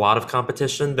doesn't have a lot of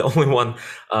competition. The only one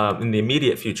in the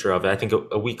immediate future of it, I think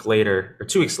a week later or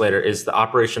 2 weeks later is the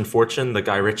Operation Fortune, the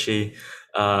Guy Ritchie.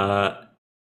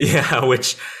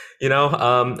 Which,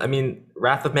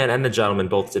 Wrath of Man and The Gentleman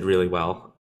both did really well.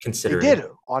 Considering. They did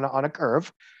on a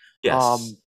curve.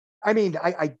 Yes. I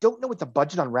don't know what the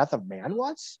budget on Wrath of Man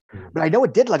was, but I know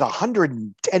it did like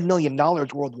 $110 million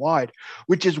worldwide,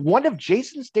 which is one of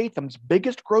Jason Statham's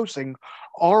biggest grossing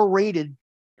R-rated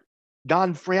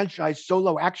non-franchise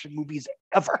solo action movies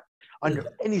ever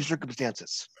under any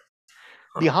circumstances.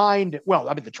 Behind,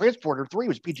 the Transporter 3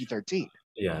 was PG-13.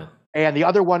 Yeah. And the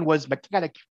other one was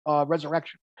Mechanic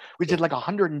Resurrection, which did like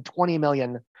 $120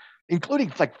 million,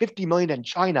 including like $50 million in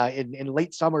China in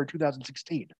late summer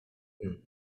 2016.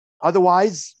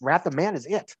 Otherwise, Wrath of Man is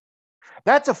it.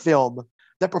 That's a film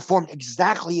that performed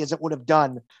exactly as it would have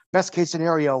done, best case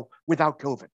scenario, without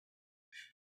COVID.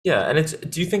 Yeah,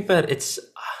 and do you think that it's?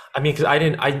 Because I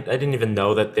didn't even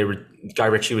know that Guy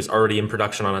Ritchie was already in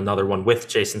production on another one with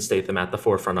Jason Statham at the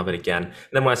forefront of it again. And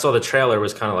then when I saw the trailer, it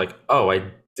was kind of like, oh,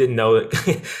 I didn't know it.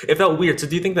 It felt weird. So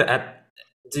do you think that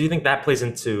plays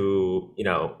into,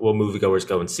 will moviegoers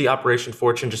go and see Operation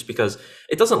Fortune just because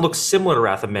it doesn't look similar to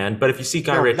Wrath of Man, but if you see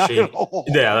Guy Ritchie,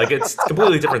 it's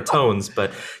completely different tones,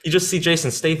 but you just see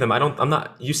Jason Statham. I'm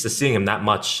not used to seeing him that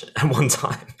much at one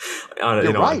time.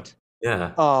 You're right.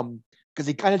 Yeah. Because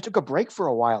he kind of took a break for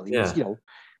a while.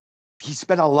 He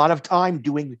spent a lot of time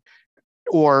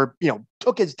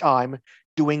took his time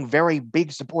doing very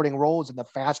big supporting roles in the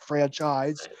Fast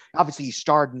franchise. Right. Obviously, he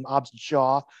starred in Hobbs and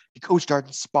Shaw. He co-starred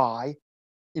in Spy.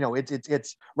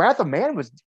 It's Wrath of Man was,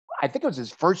 I think it was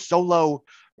his first solo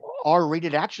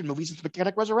R-rated action movie since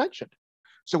Mechanic Resurrection.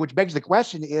 So, which begs the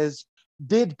question is,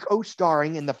 did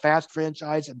co-starring in the Fast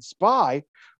franchise and Spy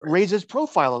raise his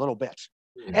profile a little bit?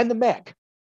 Mm-hmm. And The Meg,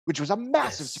 which was a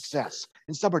massive success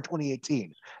in summer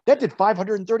 2018. That did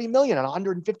 $530 million on a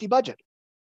 $150 budget.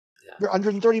 Yeah.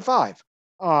 135.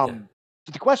 So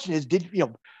the question is,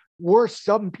 were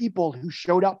some people who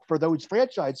showed up for those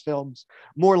franchise films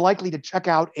more likely to check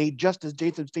out a just as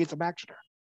Jason Statham actioner?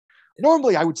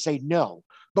 Normally, I would say no.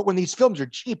 But when these films are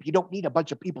cheap, you don't need a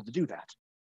bunch of people to do that.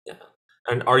 Yeah.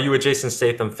 And are you a Jason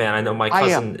Statham fan? I know my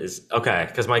cousin is. Okay,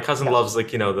 because my cousin loves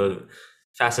the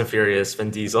Fast and Furious, Vin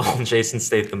Diesel, and Jason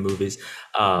Statham movies.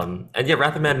 And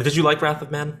Wrath of Man. Did you like Wrath of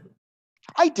Man?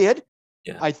 I did.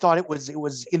 Yeah. I thought it was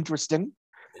interesting.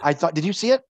 Yeah. Did you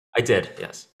see it? I did,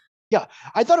 yes. Yeah,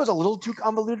 I thought it was a little too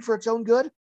convoluted for its own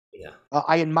good. Yeah.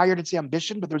 I admired its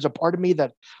ambition, but there was a part of me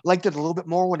that liked it a little bit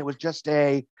more when it was just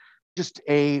a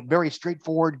very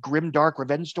straightforward, grim, dark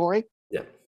revenge story. Yeah.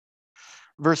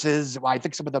 Versus, I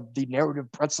think some of the narrative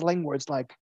pretzeling where it's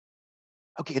like,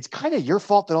 okay, it's kind of your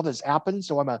fault that all this happened,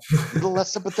 so I'm a little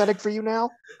less sympathetic for you now.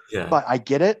 Yeah. But I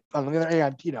get it. On the other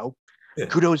hand,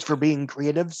 kudos for being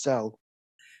creative. So.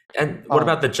 And what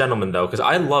about The Gentleman, though? Because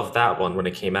I loved that one when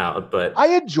it came out, but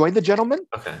I enjoyed The Gentleman.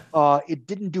 Okay. It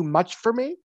didn't do much for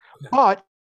me, but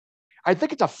I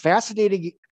think it's a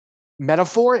fascinating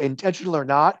metaphor, intentional or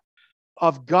not,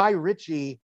 of Guy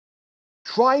Ritchie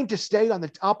trying to stay on the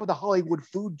top of the Hollywood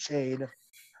food chain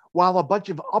while a bunch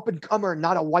of up-and-comer,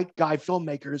 not a white guy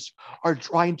filmmakers are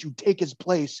trying to take his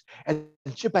place and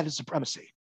chip at his supremacy.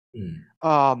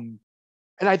 And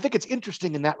I think it's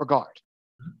interesting in that regard.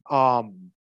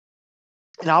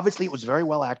 And obviously it was very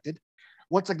well acted,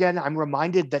 once again, I'm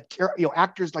reminded that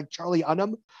actors like Charlie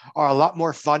Hunnam are a lot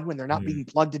more fun when they're not being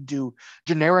plugged into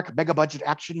generic mega budget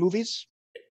action movies.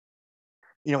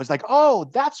 It's like, oh,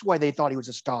 that's why they thought he was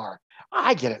a star.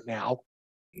 I get it now.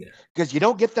 Because you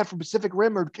don't get that from Pacific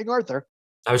Rim or King Arthur.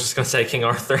 I was just going to say King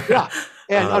Arthur. Yeah.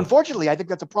 And unfortunately, I think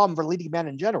that's a problem for leading men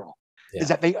in general, is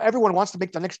that everyone wants to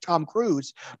make the next Tom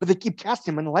Cruise, but they keep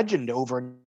casting him in Legend over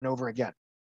and over again.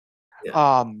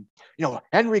 Yeah.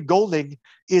 Henry Golding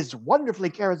is wonderfully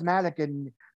charismatic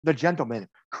in The Gentleman,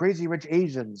 Crazy Rich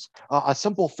Asians, A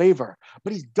Simple Favor,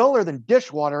 but he's duller than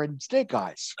dishwater in Snake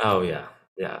Eyes. Oh, yeah.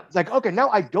 Yeah. It's like, okay, now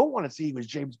I don't want to see him as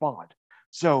James Bond.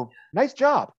 So nice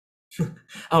job.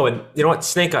 Oh, and you know what?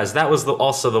 Snake Eyes, that was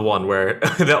also the one where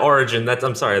the origin,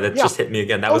 just hit me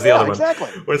again. That was the other one. Exactly.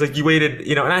 Where it's like you waited,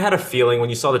 and I had a feeling when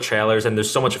you saw the trailers and there's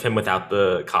so much of him without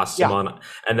the costume on,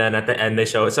 and then at the end they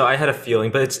show it. So I had a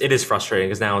feeling, but it is frustrating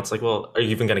because now it's like, well, are you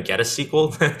even going to get a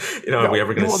sequel? Are we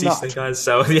ever going to see Snake Eyes?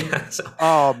 So,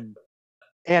 yeah.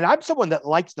 And I'm someone that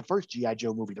likes the first G.I.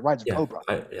 Joe movie, The Rise of Cobra.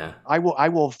 I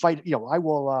will fight, I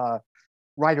will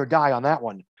ride or die on that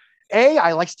one. A,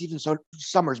 I like Stephen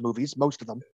Sommers movies, most of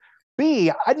them. B,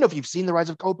 I don't know if you've seen The Rise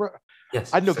of Cobra.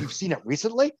 Yes. I don't know if you've seen it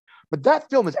recently, but that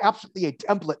film is absolutely a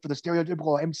template for the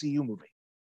stereotypical MCU movie.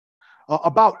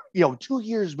 About 2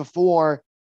 years before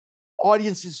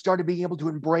audiences started being able to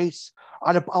embrace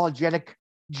unapologetic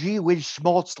gee whiz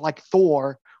schmaltz like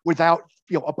Thor without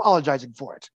apologizing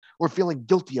for it or feeling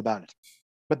guilty about it.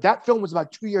 But that film was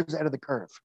about 2 years ahead of the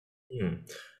curve.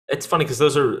 It's funny because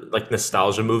those are like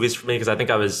nostalgia movies for me because I think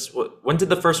when did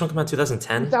the first one come out?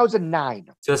 2010? 2009.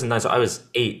 2009. So I was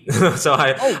 8. So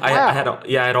I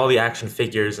had all the action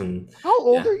figures and. How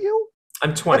old are you?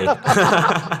 I'm 20.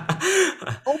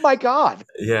 Oh my God.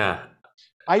 Yeah.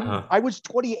 I was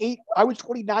 28. I was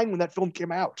 29 when that film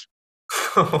came out.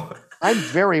 I'm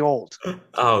very old.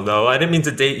 Oh no, I didn't mean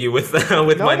to date you with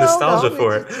my nostalgia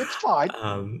for it. It's fine.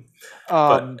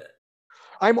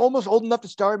 I'm almost old enough to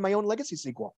star in my own Legacy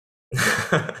sequel.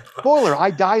 Spoiler,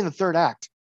 I die in the third act.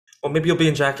 Well, maybe you'll be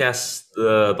in Jackass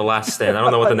The Last Stand. I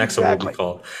don't know what the next one will be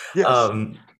called. Yes.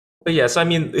 But yeah, so I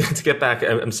mean, to get back,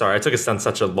 I'm sorry, I took us down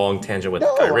such a long tangent with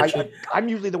Guy Ritchie. I'm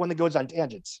usually the one that goes on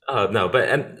tangents. No,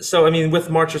 and so I mean,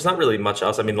 with March, there's not really much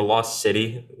else. I mean, The Lost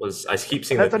City was. I keep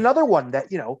seeing that's another one that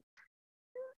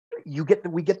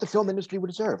we get the film industry we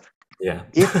deserve. Yeah.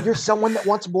 If you're someone that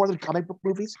wants more than comic book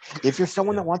movies, if you're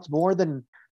someone that wants more than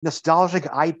nostalgic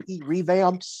IP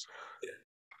revamps,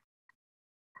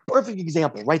 perfect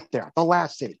example right there, The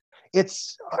Last City.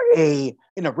 It's an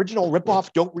original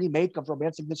ripoff, don't remake of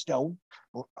Romancing the Stone.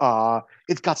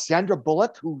 It's got Sandra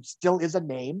Bullock, who still is a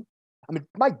name. I mean,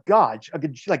 my God,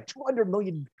 like 200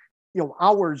 million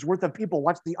hours worth of people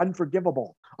watch The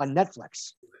Unforgivable on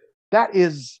Netflix. That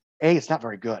is, A, it's not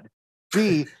very good.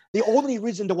 B, the only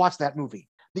reason to watch that movie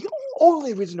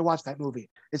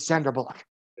is Sandra Bullock.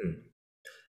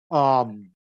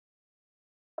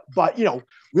 But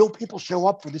will people show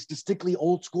up for this distinctly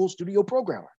old school studio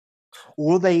programmer?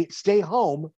 Or will they stay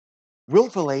home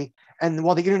willfully and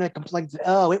while the internet complains,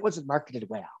 oh, it wasn't marketed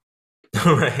well?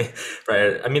 Right.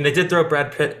 I mean, they did throw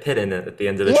Brad Pitt in it at the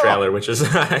end of the trailer, which is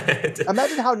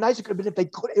imagine how nice it could have been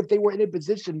if they were in a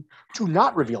position to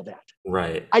not reveal that.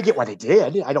 Right. I get why they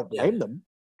did. I don't blame them.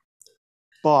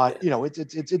 But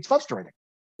it's frustrating.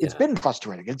 It's been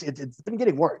frustrating. It's been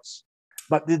getting worse.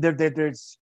 But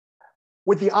there's,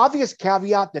 with the obvious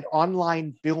caveat that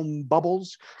online film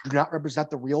bubbles do not represent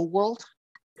the real world,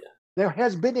 there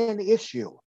has been an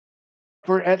issue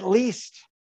for at least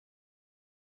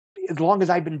as long as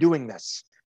I've been doing this,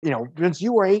 since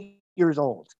you were 8 years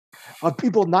old, of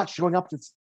people not showing up to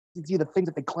see the things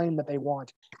that they claim that they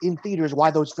want in theaters,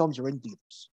 why those films are in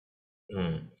theaters.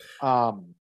 I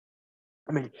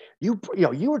mean, you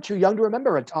were too young to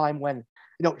remember a time when,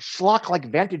 schlock like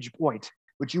Vantage Point,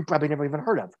 which you probably never even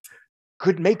heard of,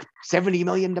 could make 70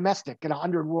 million domestic and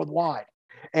 100 worldwide.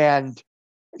 And,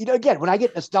 again, when I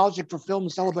get nostalgic for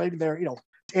films celebrating their,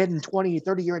 10, 20,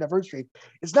 30 year anniversary,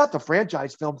 it's not the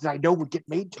franchise films that I know would get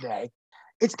made today.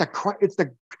 It's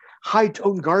the high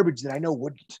tone garbage that I know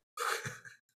wouldn't.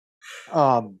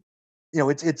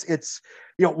 It's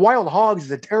Wild Hogs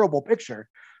is a terrible picture,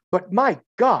 but my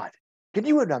God, can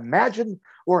you imagine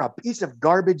or a piece of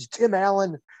garbage Tim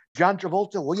Allen, John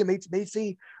Travolta, William H.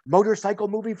 Macy motorcycle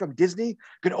movie from Disney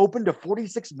could open to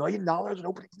 $46 million in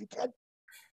opening weekend?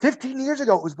 15 years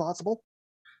ago, it was possible.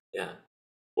 Yeah.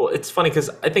 Well, it's funny because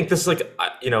I think this is like,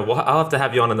 I'll have to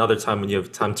have you on another time when you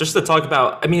have time just to talk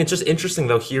about, I mean, it's just interesting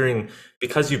though, hearing,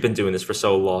 because you've been doing this for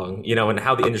so long, and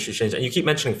how the industry changed. And you keep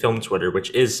mentioning film Twitter,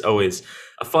 which is always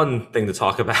a fun thing to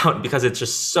talk about because it's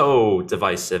just so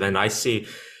divisive. And I see,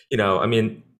 I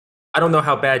mean, I don't know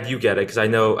how bad you get it because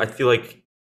I feel like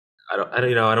I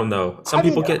don't know. Some I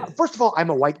people mean, get first of all, I'm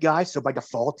a white guy, so by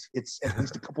default, it's at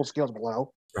least a couple scales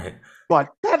below. right. But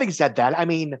having said that, I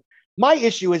mean, my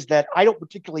issue is that I don't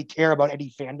particularly care about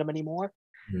any fandom anymore.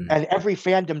 Hmm. And every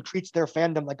fandom treats their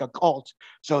fandom like a cult.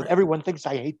 So Right. everyone thinks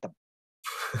I hate them.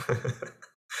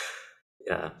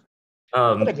 Yeah.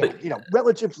 But But again,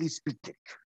 relatively speaking,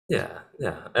 yeah,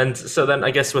 yeah. And so then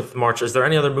I guess with March, is there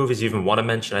any other movies you even want to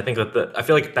mention? I think that I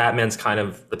feel like Batman's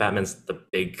the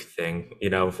big thing, I yeah.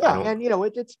 don't And,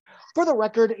 it's for the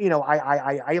record,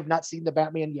 I have not seen the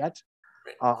Batman yet.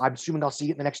 I'm assuming I'll see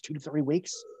it in the next 2 to 3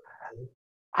 weeks.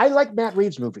 I like Matt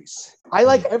Reeves movies. I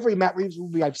like Mm, every Matt Reeves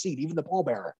movie I've seen, even The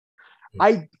Pallbearer.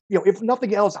 mm, If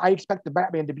nothing else, I expect the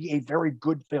Batman to be a very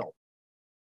good film.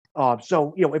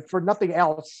 So if for nothing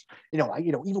else,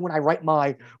 even when I write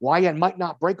my YN might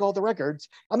not break all the records,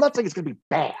 I'm not saying it's going to be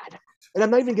bad, and I'm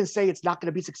not even going to say it's not going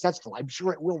to be successful. I'm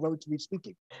sure it will, relatively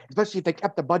speaking, especially if they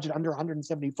kept the budget under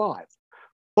 175.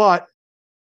 But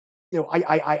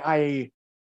I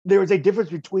there is a difference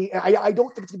between. I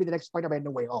don't think it's going to be the next Spider-Man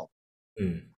No Way Home,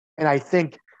 mm. and I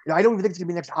think I don't even think it's going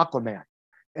to be the next Aquaman,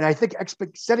 and I think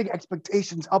setting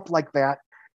expectations up like that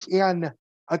can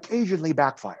occasionally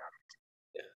backfire.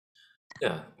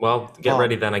 Yeah. Well, get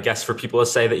ready Um, then, I guess, for people to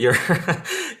say that you're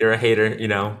you're a hater,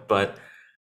 but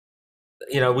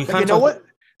we But kind you of know talked. what? Okay.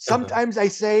 Sometimes I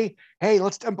say, hey,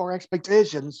 let's temper our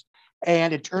expectations.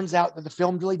 And it turns out that the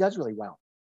film really does really well.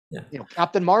 Yeah.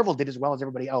 Captain Marvel did as well as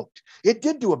everybody hoped. It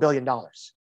did do $1 billion.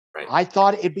 Right. I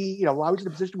thought it'd be, I was in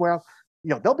a position where,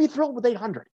 they'll be thrilled with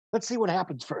 800. Let's see what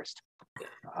happens first.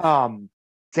 Um,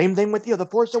 Same thing with, The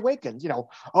Force Awakens. Come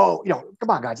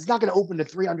on, guys, it's not going to open to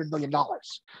 $300 million.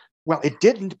 Well, it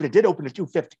didn't, but it did open to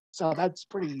 250. So that's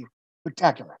pretty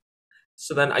spectacular.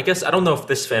 So then I guess I don't know if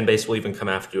this fan base will even come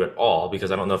after you at all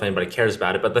because I don't know if anybody cares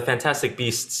about it. But the Fantastic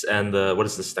Beasts and the what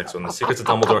is this next one? The Secrets of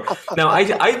Dumbledore. Now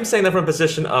I'm saying that from a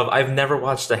position of I've never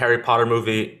watched a Harry Potter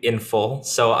movie in full,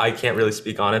 so I can't really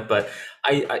speak on it. But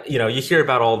you hear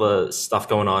about all the stuff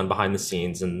going on behind the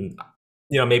scenes, and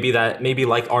maybe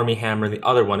like Army Hammer, the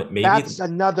other one, That's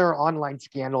another online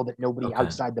scandal that nobody okay,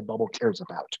 outside the bubble cares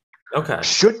about. okay,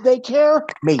 Should they care?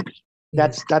 Maybe.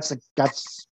 mhm, That's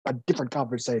a different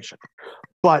conversation.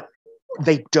 But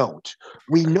they don't.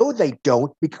 We know they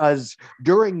don't because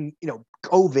during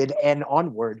COVID and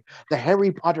onward, the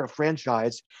Harry Potter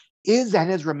franchise is and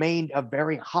has remained a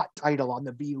very hot title on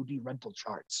the VOD rental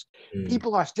charts. mm,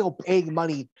 People are still paying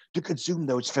money to consume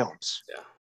those films. yeah,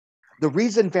 The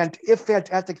reason if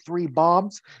Fantastic Three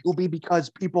bombs will be because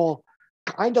people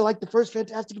kind of like the first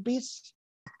Fantastic Beasts,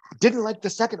 didn't like the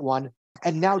second one,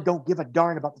 and now don't give a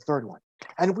darn about the third one.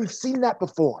 And we've seen that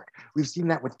before. We've seen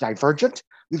that with Divergent.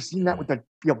 We've seen that mm, with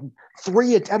the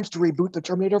 3 attempts to reboot the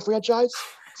Terminator franchise,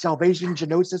 Salvation,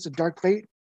 Geonosis, and Dark Fate.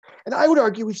 And I would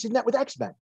argue we've seen that with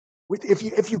X-Men.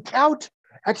 If you count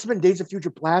X-Men Days of Future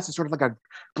Past as sort of like a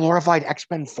glorified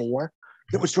X-Men 4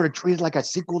 that was sort of treated like a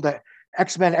sequel to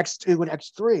X-Men X2 and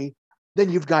X3, then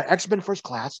you've got X-Men First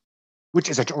Class, which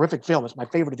is a terrific film. It's my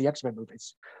favorite of the X-Men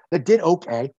movies. That did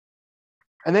okay.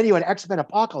 And then you had X-Men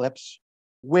Apocalypse,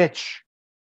 which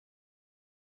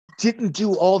didn't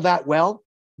do all that well,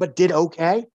 but did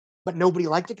okay. But nobody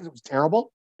liked it because it was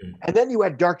terrible. mm. And then you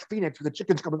had Dark Phoenix with the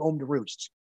chickens coming home to roost,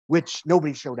 which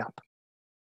nobody showed up.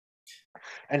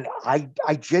 And I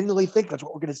genuinely think that's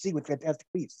what we're going to see with Fantastic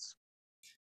Beasts.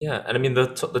 Yeah, and I mean the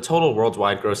total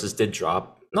worldwide grosses did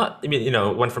drop. Not, I mean,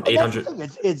 it went from And that's the 800.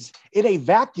 thing. It's in a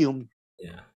vacuum.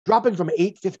 Yeah. Dropping from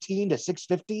 815 to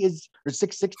 650 or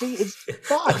 660 is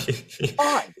fine.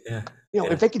 Fine. Yeah. If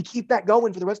Yeah. they can keep that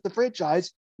going for the rest of the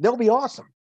franchise, they'll be awesome.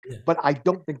 Yeah. But I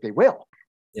don't think they will.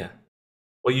 Yeah.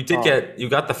 Well, Um, you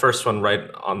got the first one right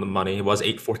on the money. It was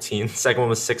 814. Second one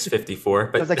was 654,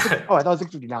 I was but like, oh, I thought it was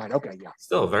 659. Okay, yeah.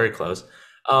 still very close.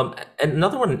 And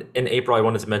another one in April I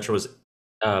wanted to mention was,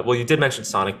 well, you did mention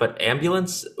Sonic, but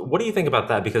Ambulance. What do you think about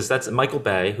that? Because that's Michael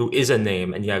Bay, who is a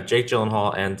name, and you have Jake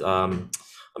Gyllenhaal and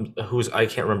who's I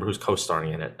can't remember who's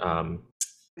co-starring in it.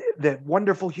 The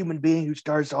wonderful human being who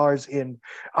stars ours in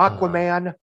Uh,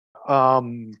 Aquaman,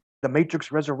 The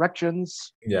Matrix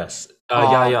Resurrections. yes,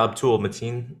 Yahya Um, Abdul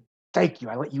Mateen. Thank you.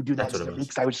 I let you do That's that, what it Snippy, was.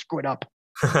 because I was screwed up.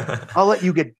 I'll let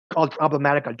you get called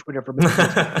problematic on Twitter for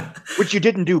mispronouncing, which you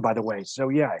didn't do, by the way. So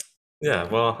yeah, Yeah,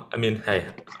 well, I mean, hey,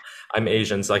 I'm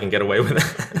Asian, so I can get away with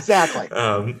exactly. it.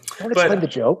 Don't explain the But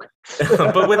joke.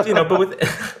 but with but with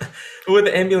with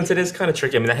the Ambulance, it is kind of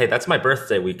tricky. I mean, hey, that's my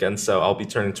birthday weekend, so I'll be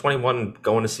turning 21,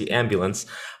 going to see Ambulance.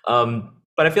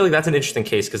 But I feel like that's an interesting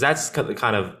case because that's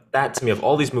kind of that to me of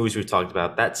all these movies we've talked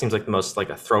about. That seems like the most like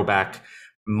a throwback.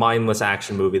 mindless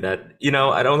action movie that,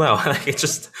 I don't know. Like, it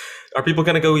just, are people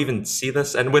gonna go even see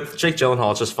this? And with Jake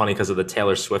Gyllenhaal, it's just funny because of the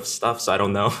Taylor Swift stuff. So I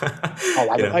don't know. Oh,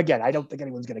 I you don't. know, Again, I don't think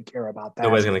anyone's going to care about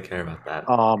nobody's that. gonna care about that.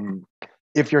 Um,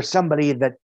 if you're somebody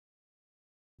that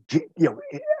you know,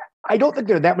 I don't think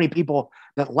there are that many people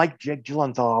that like Jake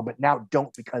Gyllenhaal, but now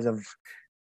don't because of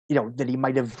that he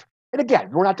might have. And again,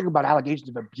 we're not talking about allegations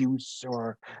of abuse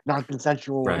or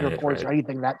non-consensual Right, intercourse right. or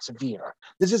anything that severe.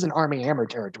 This isn't Army Hammer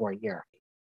territory here.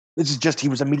 This is just he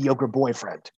was a mediocre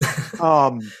boyfriend.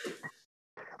 Um,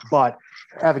 but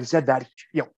having said that,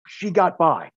 she got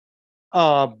by.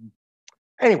 Um,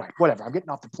 anyway, whatever. I'm getting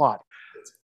off the plot.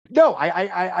 No,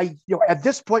 at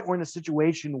this point we're in a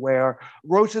situation where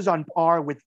Rose is on par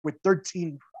with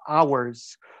 13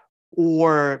 hours,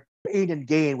 or Pain and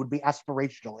Gain would be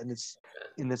aspirational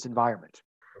in this environment.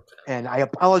 And I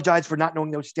apologize for not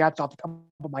knowing those stats off the top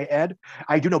of my head.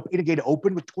 I do know Pain and Gain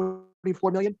opened with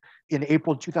 24 million in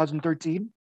April 2013.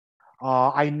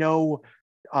 I know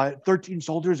 13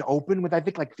 Soldiers opened with I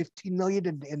think like 15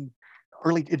 million in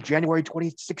January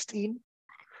 2016.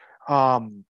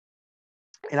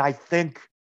 And I think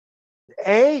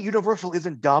Universal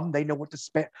isn't dumb. They know what to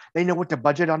spend. They know what to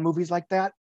budget on movies like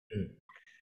that. Mm,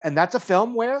 And that's a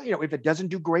film where if it doesn't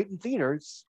do great in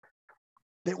theaters,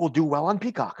 it will do well on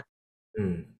Peacock.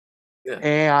 mm. Yeah.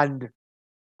 And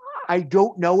I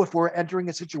don't know if we're entering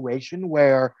a situation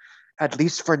where, at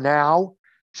least for now,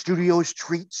 studios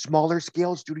treat smaller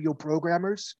scale studio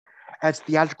programmers as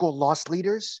theatrical loss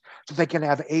leaders so they can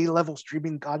have A-level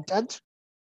streaming content.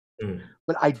 Mm.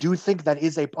 But I do think that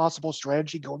is a possible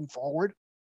strategy going forward.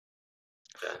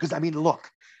 Yeah. Because, I mean,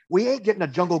 look, we ain't getting a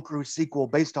Jungle Cruise sequel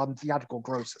based on theatrical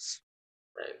grosses.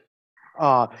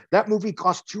 Right. That movie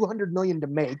cost $200 million to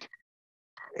make,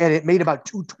 and it made about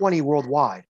 220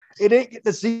 worldwide. It ain't getting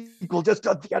the sequel just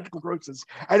on theatrical grosses.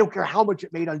 I don't care how much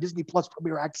it made on Disney Plus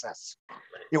Premier Access.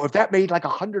 If that made like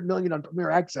 $100 million on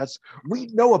Premier Access,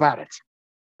 we'd know about it.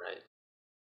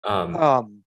 Right.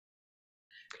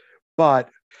 But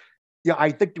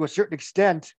I think to a certain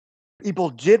extent, people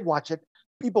did watch it.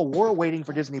 People were waiting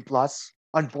for Disney Plus,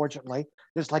 unfortunately,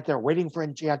 just like they're waiting for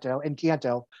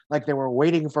Encanto, like they were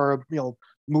waiting for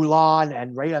Mulan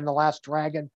and Raya and the Last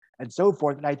Dragon and so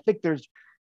forth. And I think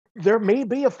there may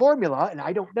be a formula, and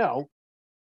I don't know,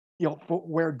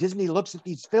 where Disney looks at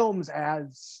these films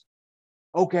as,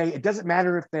 okay, it doesn't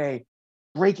matter if they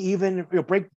break even,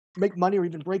 make money or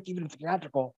even break even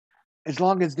theatrical, as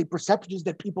long as the perception is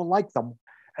that people like them,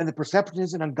 and the perception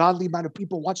is an ungodly amount of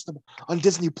people watch them on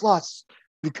Disney Plus,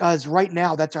 because right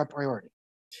now that's our priority.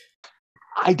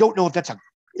 I don't know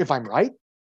if I'm right.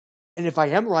 And if I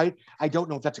am right, I don't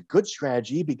know if that's a good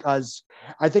strategy, because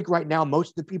I think right now most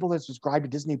of the people that subscribe to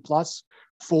Disney Plus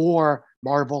for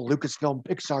Marvel, Lucasfilm,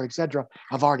 Pixar, etc.,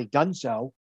 have already done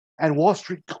so. And Wall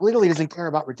Street clearly doesn't care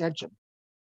about retention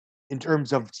in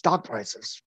terms of stock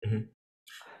prices. Mm-hmm.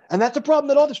 And that's a problem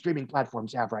that all the streaming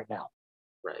platforms have right now.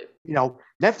 Right.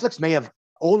 Netflix may have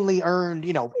only earned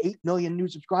 8 million new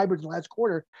subscribers in the last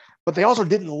quarter, but they also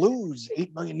didn't lose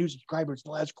 8 million new subscribers in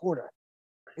the last quarter.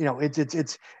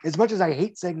 It's as much as I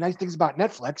hate saying nice things about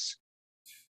Netflix,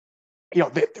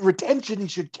 the retention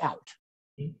should count.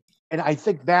 Mm-hmm. And I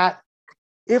think that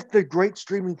if the great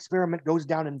streaming experiment goes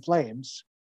down in flames,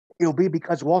 it'll be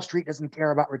because Wall Street doesn't care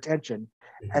about retention.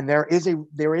 Mm-hmm. And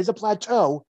there is a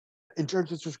plateau in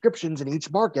terms of subscriptions in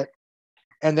each market.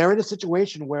 And they're in a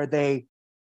situation where they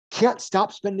can't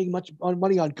stop spending much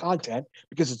money on content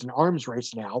because it's an arms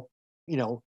race now,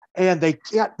 and they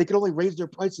can only raise their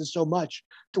prices so much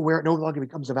to where it no longer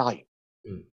becomes a value.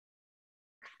 Mm.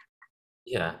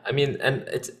 Yeah, I mean, and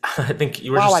I think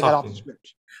you were just talking. I got off the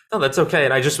script. No, that's okay.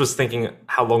 And I just was thinking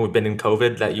how long we've been in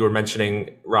COVID, that you were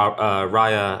mentioning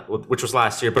Raya, which was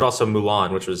last year, but also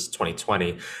Mulan, which was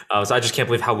 2020. So I just can't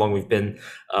believe how long we've been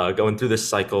going through this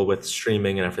cycle with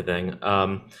streaming and everything. And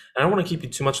I don't want to keep you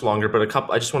too much longer, but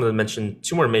I just wanted to mention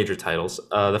two more major titles.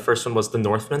 The first one was The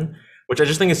Northman, which I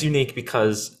just think is unique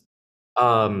because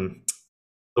The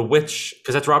Witch,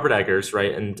 because that's Robert Eggers,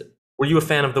 right? And were you a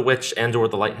fan of The Witch and or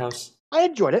The Lighthouse? I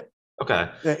enjoyed it. Okay.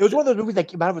 It was one of those movies that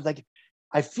came out. I was like,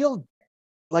 I feel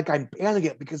like I'm banning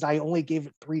it because I only gave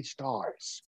it 3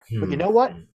 stars. But you know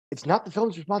what? It's not the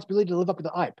film's responsibility to live up to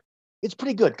the hype. It's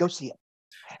pretty good. Go see it.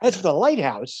 As for The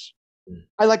Lighthouse,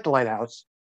 I like The Lighthouse.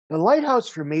 The Lighthouse,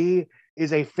 for me,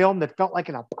 is a film that felt like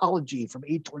an apology from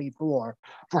A24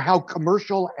 for how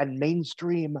commercial and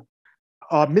mainstream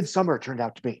Midsummer turned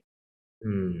out to be.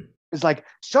 It's like,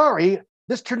 sorry,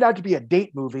 this turned out to be a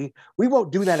date movie. We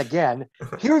won't do that again.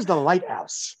 Here's The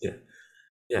Lighthouse.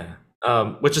 Yeah.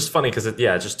 Which is funny because it's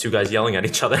just two guys yelling at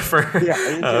each other for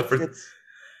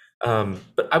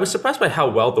But I was surprised by how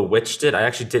well The Witch did. I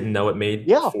actually didn't know it made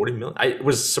Yeah, 40 million. I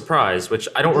was surprised, which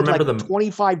I it don't did remember like them.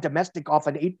 25 domestic off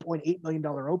an $8.8 million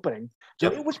opening. So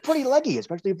it Yep. was pretty leggy,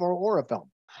 especially for a horror film.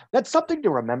 That's something to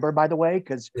remember, by the way,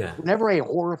 because Yeah. whenever a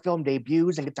horror film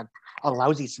debuts and gets a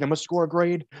lousy cinema score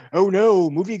grade, oh no,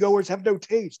 moviegoers have no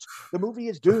taste. The movie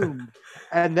is doomed.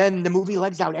 And then the movie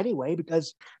legs out anyway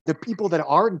because the people that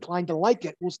are inclined to like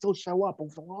it will still show up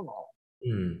over the long haul.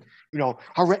 Hmm.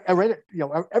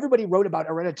 Everybody wrote about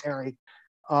Hereditary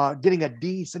getting a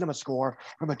D cinema score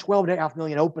from a 12.5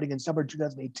 million opening in summer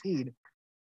 2018.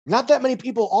 Not that many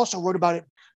people also wrote about it,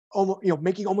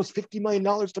 making almost $50 million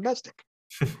domestic.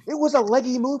 It was a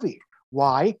leggy movie.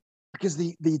 Why? Because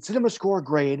the cinema score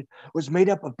grade was made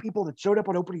up of people that showed up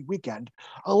on opening weekend,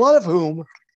 a lot of whom,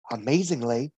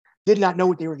 amazingly, did not know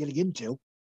what they were getting into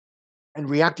and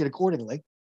reacted accordingly.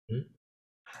 Hmm.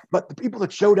 But the people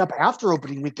that showed up after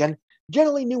opening weekend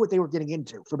generally knew what they were getting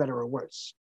into, for better or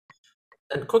worse.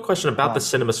 And quick question about the Um,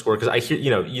 cinema score, because I hear,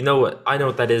 what I know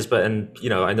what that is, but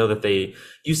I know that they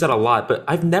use that a lot, but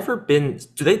I've never been.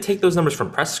 Do they take those numbers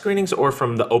from press screenings or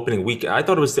from the opening weekend? I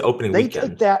thought it was the opening they take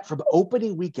weekend. that from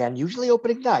opening weekend, usually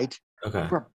opening night, Okay.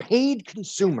 for paid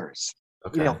consumers.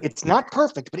 Okay. It's not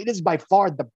perfect, but it is by far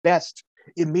the best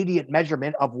immediate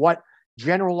measurement of what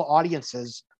general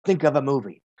audiences think of a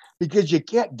movie. Because you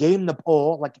can't game the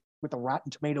poll like with a Rotten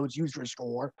Tomatoes user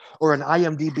score or an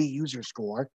IMDb user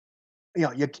score.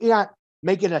 You can't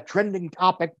make it a trending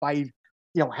topic by,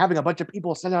 having a bunch of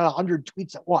people send out 100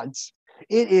 tweets at once.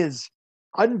 It is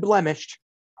unblemished,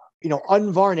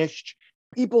 unvarnished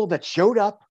people that showed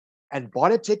up and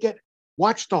bought a ticket,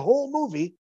 watched the whole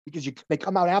movie because they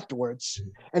come out afterwards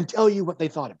and tell you what they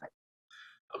thought of it.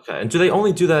 Okay. And do they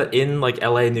only do that in like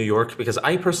LA, New York? Because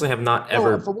I personally have not No,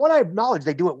 ever. from what I've knowledge,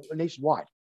 they do it nationwide.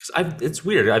 'Cause it's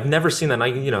weird. I've never seen that.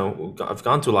 And I've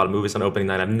gone to a lot of movies on opening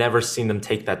night. I've never seen them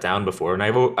take that down before, and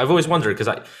I've always wondered because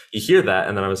you hear that,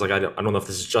 and then I was like, I don't know if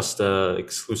this is just a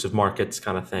exclusive markets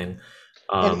kind of thing.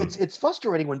 And it's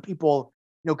frustrating when people,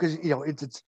 because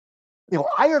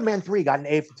Iron Man 3 got an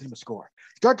A from Cinema Score.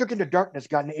 Star Trek Into Darkness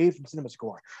got an A from Cinema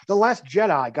Score. The Last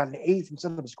Jedi got an A from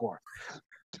Cinema Score.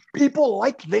 People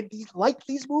like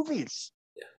these movies.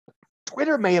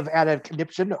 Twitter may have added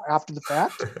conniption after the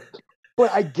fact,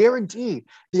 but I guarantee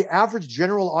the average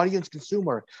general audience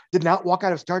consumer did not walk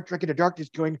out of Star Trek Into Darkness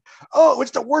going, "Oh,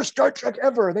 it's the worst Star Trek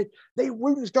ever. They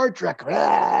ruined Star Trek."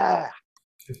 Ah.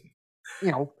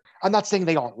 I'm not saying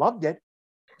they all loved it,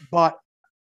 but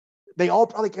they all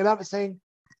probably came out and saying,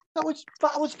 that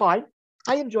was fine.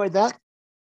 I enjoyed that.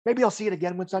 Maybe I'll see it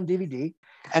again when it's on DVD,"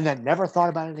 and then never thought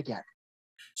about it again.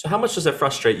 So how much does it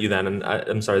frustrate you then? And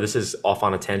I'm sorry, this is off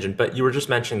on a tangent, but you were just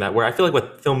mentioning that where I feel like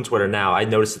with film Twitter now, I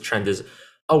noticed the trend is,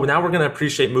 oh, now we're going to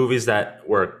appreciate movies that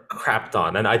were crapped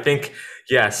on. And I think,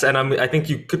 yes, and I think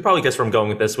you could probably guess where I'm going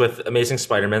with this with Amazing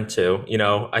Spider-Man 2.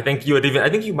 I think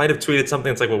you might have tweeted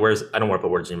something that's like, well, I don't want to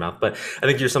put words in your mouth, but I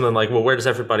think you're something like, well, where does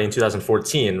everybody in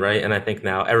 2014, right? And I think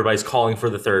now everybody's calling for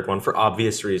the third one for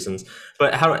obvious reasons.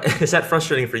 But how is that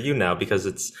frustrating for you now? Because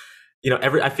it's,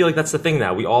 I feel like that's the thing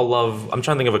now. We all love. I'm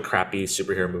trying to think of a crappy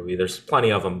superhero movie. There's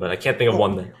plenty of them, but I can't think of Well,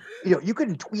 one that. you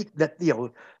can tweet that,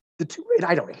 the two, and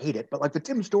I don't hate it, but like the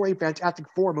Tim Story Fantastic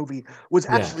Four movie was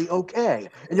Yeah. actually okay,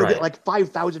 and you'll get Right. like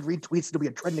 5,000 retweets. It'll be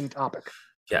a trending topic.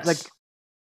 Like, Yes.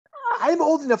 I'm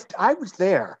old enough. I was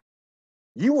there.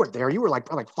 You weren't there. You were like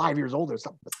probably like 5 years old or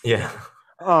something. Yeah.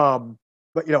 Um,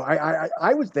 but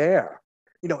I was there.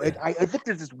 Yeah. I think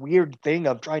there's this weird thing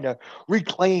of trying to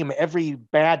reclaim every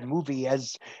bad movie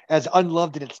as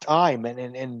unloved in its time,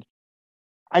 and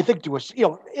I think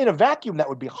in a vacuum that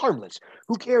would be harmless.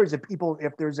 Who cares if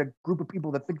there's a group of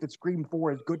people that think that Scream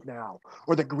 4 is good now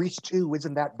or that Grease 2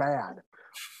 isn't that bad?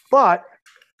 But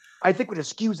I think when it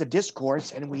skews the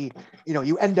discourse and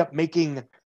you end up making,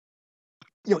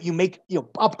 you make,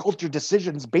 pop culture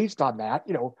decisions based on that.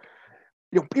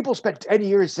 People spent 10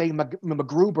 years saying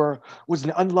MacGruber was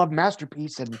an unloved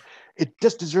masterpiece and it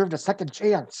just deserved a second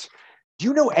chance. Do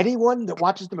you know anyone that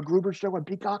watches the MacGruber show on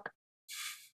Peacock?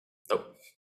 Oh.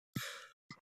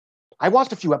 I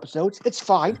watched a few episodes. It's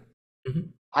fine. Hmm.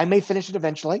 I may finish it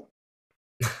eventually.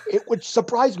 It would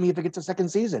surprise me if it gets a second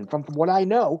season. From what I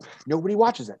know, nobody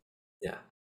watches it. Yeah.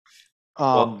 Um,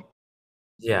 Well,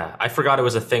 yeah. I forgot it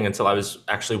was a thing until I was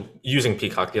actually using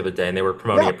Peacock the other day, and they were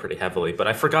promoting yeah. it pretty heavily. But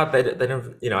I forgot that they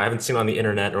don't. I haven't seen it on the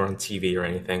internet or on TV or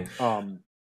anything. Um,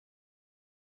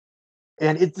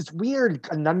 and it's this weird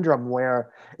conundrum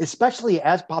where, especially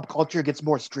as pop culture gets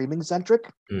more streaming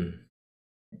centric, Mm,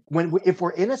 if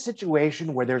we're in a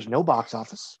situation where there's no box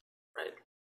office, right.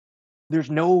 there's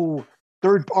no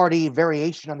third party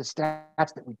variation on the stats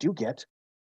that we do get,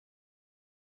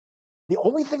 The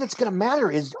only thing that's going to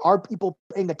matter is, are people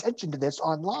paying attention to this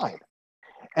online?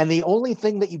 And the only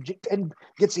thing that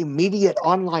gets immediate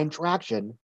online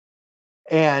traction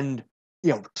and,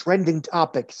 trending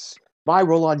topics,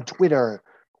 viral on Twitter,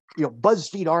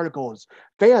 BuzzFeed articles,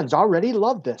 fans already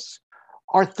love this,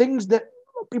 are things that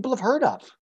people have heard of.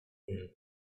 Mhm.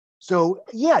 So,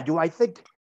 yeah, do I think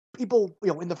people,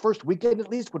 in the first weekend at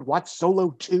least, would watch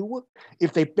Solo 2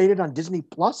 if they made it on Disney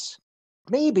Plus?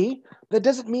 Maybe. That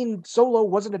doesn't mean Solo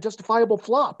wasn't a justifiable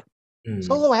flop.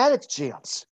 Solo had its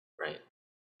chance. Right.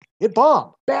 It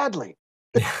bombed badly.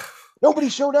 Nobody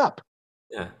showed up.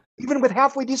 Yeah. Even with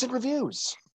halfway decent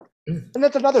reviews. Mm. And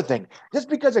that's another thing. Just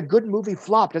because a good movie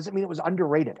flopped doesn't mean it was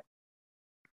underrated.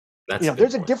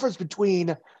 There's a difference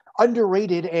between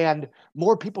underrated and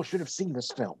more people should have seen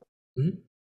this film.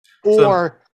 Mm-hmm.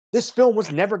 Or this film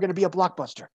was never going to be a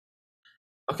blockbuster.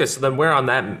 Okay, so then where on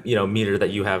that meter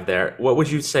that you have there, what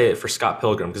would you say for Scott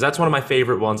Pilgrim? Because that's one of my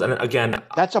favorite ones. And again,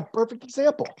 that's a perfect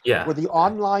example. Yeah. Where the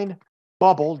online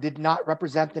bubble did not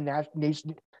represent the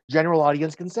nation general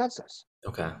audience consensus.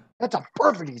 Okay. That's a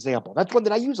perfect example. That's one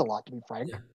that I use a lot, to be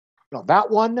frank. That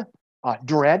one,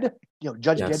 Dredd,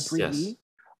 Judge Dredd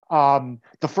 3D,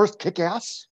 the first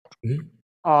Kick-Ass,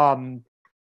 John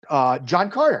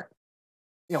Carter.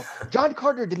 John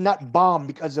Carter did not bomb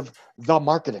because of the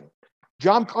marketing.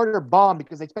 John Carter bombed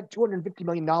because they spent $250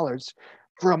 million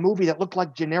for a movie that looked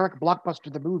like generic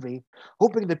blockbuster the movie,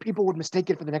 hoping that people would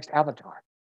mistake it for the next Avatar.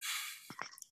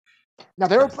 Now,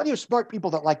 there are plenty of smart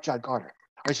people that like John Carter.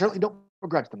 I certainly don't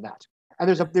begrudge them that. And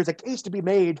there's a case to be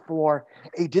made for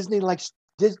a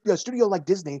studio like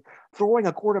Disney throwing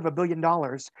 $250 million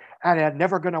at a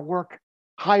never going to work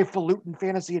highfalutin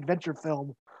fantasy adventure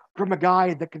film from a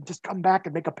guy that can just come back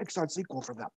and make a Pixar sequel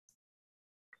for them.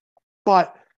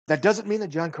 But that doesn't mean that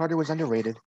John Carter was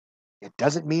underrated. It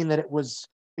doesn't mean that it was,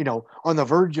 on the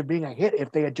verge of being a hit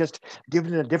if they had just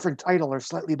given it a different title or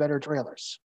slightly better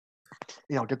trailers.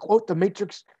 To quote The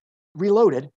Matrix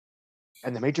Reloaded,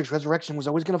 and The Matrix Resurrection was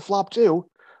always going to flop too.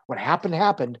 What happened,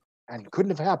 and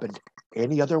couldn't have happened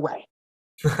any other way.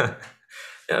 Yeah,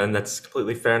 and that's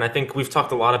completely fair. And I think we've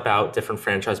talked a lot about different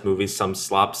franchise movies, some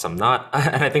slop, some not.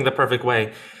 And I think the perfect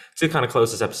way to kind of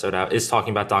close this episode out is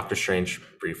talking about Doctor Strange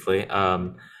briefly.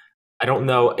 I don't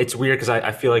know. It's weird because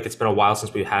I feel like it's been a while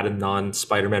since we had a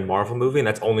non-Spider-Man Marvel movie, and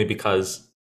that's only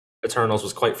because Eternals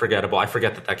was quite forgettable. I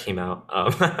forget that came out.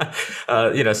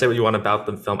 Say what you want about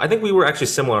the film. I think we were actually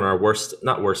similar on our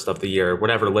not worst of the year,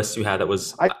 whatever list you had that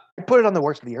was. I put it on the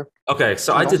worst of the year. Okay,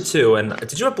 so Eternals. I did too. And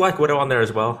did you have Black Widow on there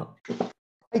as well?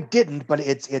 I didn't, but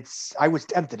it's. I was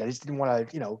tempted. I just didn't want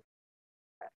to.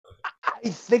 I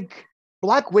think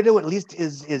Black Widow at least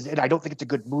is, and I don't think it's a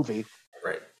good movie.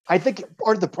 Right. I think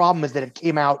part of the problem is that it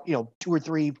came out, 2 or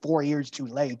 3, 4 years too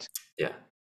late. Yeah.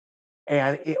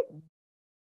 And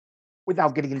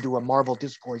without getting into a Marvel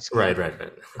discourse. Right.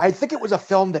 I think it was a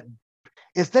film that,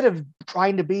 instead of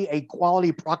trying to be a quality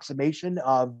approximation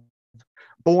of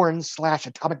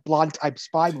Bourne/Atomic Blonde type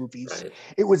spy movies,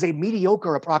 It was a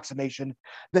mediocre approximation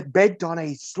that begged on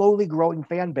a slowly growing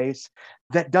fan base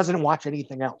that doesn't watch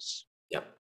anything else. Yep.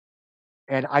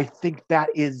 And I think that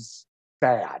is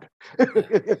bad.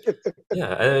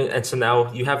 Yeah, and so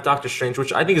now you have Doctor Strange,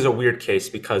 which I think is a weird case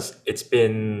because it's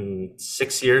been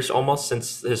 6 years almost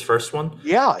since his first one.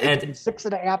 Yeah, it's been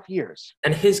 6.5 years.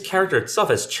 And his character itself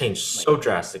has changed so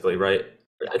drastically, right?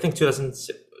 I think 2000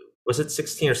 was it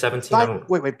 16 or 17?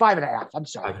 5.5. I'm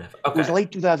sorry. 5.5. Okay. It was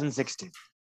late 2016.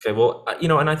 Okay, well,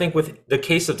 and I think with the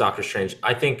case of Doctor Strange,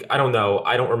 I don't know,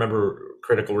 I don't remember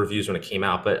critical reviews when it came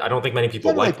out, but I don't think many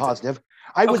people liked it. Positive.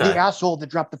 I was the asshole that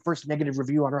dropped the first negative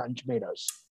review on Rotten Tomatoes.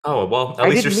 Oh, well, I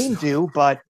didn't mean to,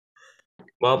 but...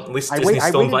 Well, at least Disney's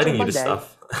still inviting you to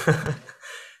stuff.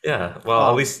 Yeah, well,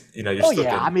 at least, you're still good.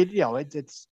 I mean,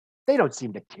 it's they don't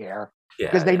seem to care.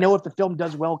 Because they know if the film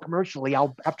does well commercially,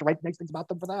 I'll have to write nice things about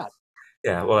them for that.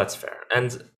 Yeah, well, that's fair.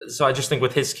 And so I just think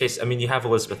with his case, I mean, you have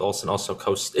Elizabeth Olsen also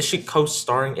is she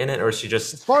co-starring in it, or is she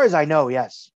just... As far as I know,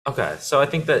 yes. Okay, so I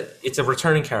think that it's a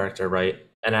returning character, right?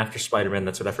 And after Spider-Man,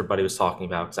 that's what everybody was talking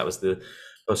about, because that was the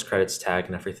post-credits tag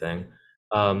and everything.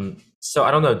 So I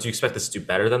don't know, do you expect this to do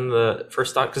better than the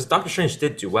first Doctor? Because Doctor Strange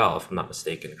did do well, if I'm not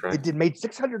mistaken, correct? It made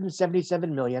 $677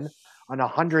 million on a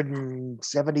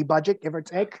 $170 budget, give or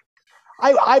take.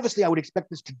 I would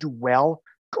expect this to do well,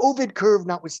 COVID curve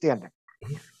notwithstanding.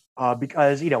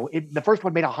 Because, the first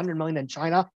one made $100 million in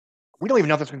China. We don't even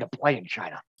know if it's going to play in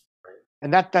China.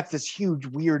 And that's this huge,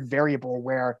 weird variable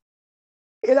where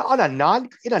in a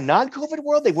non-COVID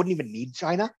world, they wouldn't even need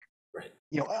China. Right.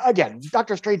 Again,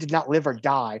 Doctor Strange did not live or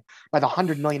die by the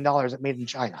 $100 million it made in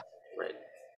China. Right.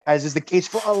 As is the case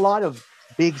for a lot of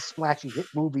big splashy hit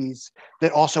movies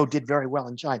that also did very well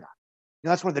in China.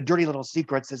 That's one of the dirty little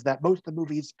secrets, is that most of the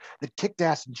movies that kicked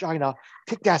ass in China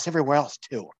kicked ass everywhere else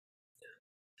too.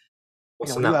 Well,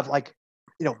 so When you now, have like,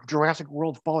 Jurassic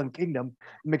World Fallen Kingdom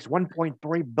makes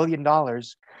 $1.3 billion.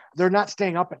 They're not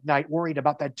staying up at night worried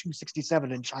about that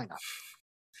 267 in China.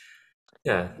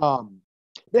 yeah, But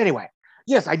anyway,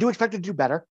 yes, I do expect it to do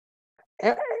better.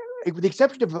 With the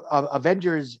exception of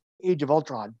Avengers Age of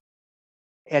Ultron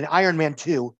and Iron Man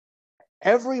 2,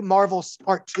 every Marvel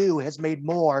Part 2 has made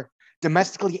more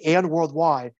domestically and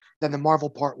worldwide than the Marvel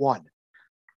Part 1.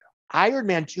 Iron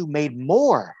Man 2 made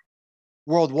more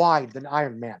worldwide than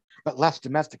Iron Man, but less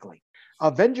domestically.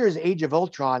 Avengers Age of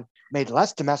Ultron made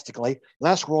less domestically,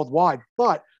 less worldwide,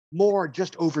 but more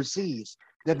just overseas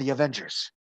than the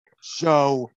Avengers.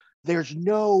 So there's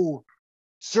no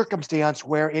circumstance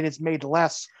where it is made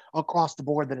less across the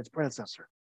board than its predecessor.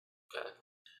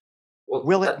 well,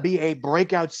 Will it be a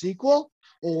breakout sequel,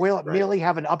 or will it Right. merely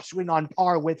have an upswing on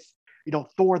par with,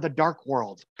 Thor: The Dark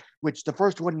World, which the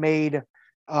first one made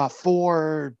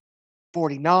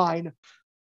 449.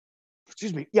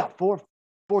 Excuse me, yeah,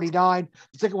 449.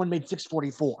 The second one made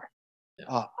 644.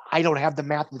 I don't have the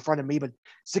math in front of me, but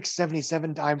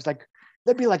 677 times, like,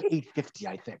 that'd be like 850,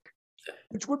 I think,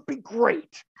 which would be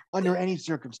great under any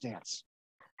circumstance,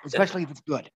 especially if it's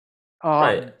good.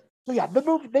 Right. So yeah, the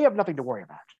movie, they have nothing to worry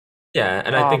about. Yeah,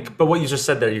 and I think, but what you just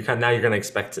said there, now you're going to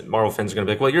expect Marvel fans are going to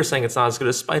be like, well, you're saying it's not as good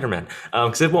as Spider-Man,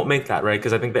 because it won't make that, right?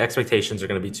 Because I think the expectations are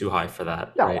going to be too high for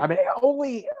that. No, right? I mean,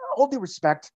 only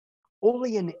respect,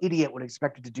 only an idiot would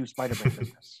expect it to do Spider-Man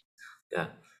business. Yeah.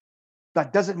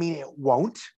 That doesn't mean it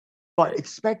won't, but Right.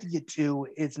 expecting it to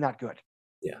is not good.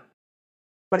 Yeah.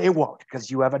 But it won't, because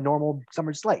you have a normal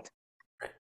summer slate, Right.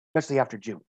 especially after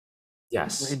June.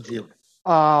 Yes. In June.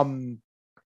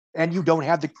 And you don't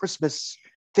have the Christmas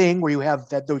thing where you have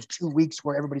those 2 weeks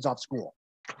where everybody's off school,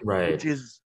 Right. which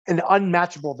is an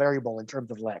unmatchable variable in terms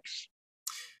of legs.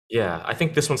 Yeah, I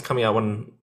think this one's coming out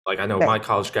when, like, I know May. my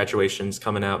college graduation's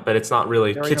coming out, but it's not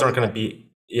really, Very kids aren't early going to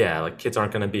be, like kids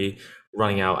aren't going to be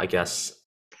running out, I guess.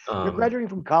 You're graduating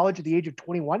from college at the age of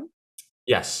 21?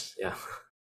 Yes. Yeah.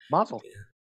 Mazel.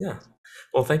 Yeah.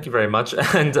 Well, thank you very much.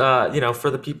 And, for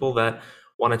the people that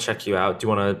want to check you out, do you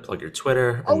want to plug your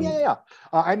Twitter? Oh, yeah.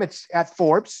 I'm at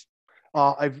Forbes.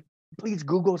 Please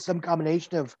Google some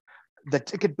combination of the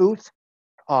ticket booth,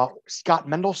 Scott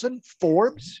Mendelson,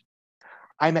 Forbes.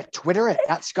 I'm at Twitter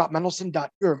at Scott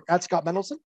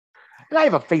Mendelson. And I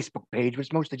have a Facebook page, which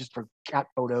is mostly just for cat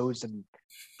photos and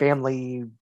family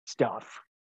stuff.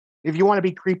 If you want to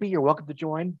be creepy, you're welcome to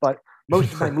join. But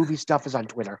most of my movie stuff is on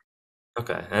Twitter.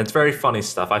 Okay, and it's very funny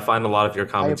stuff. I find a lot of your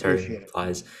commentary appreciate it.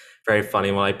 implies very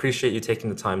funny. Well, I appreciate you taking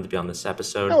the time to be on this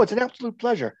episode. No, it's an absolute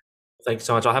pleasure. Thank you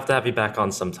so much. I'll have to have you back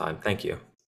on sometime. Thank you.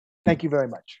 Thank you very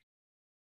much.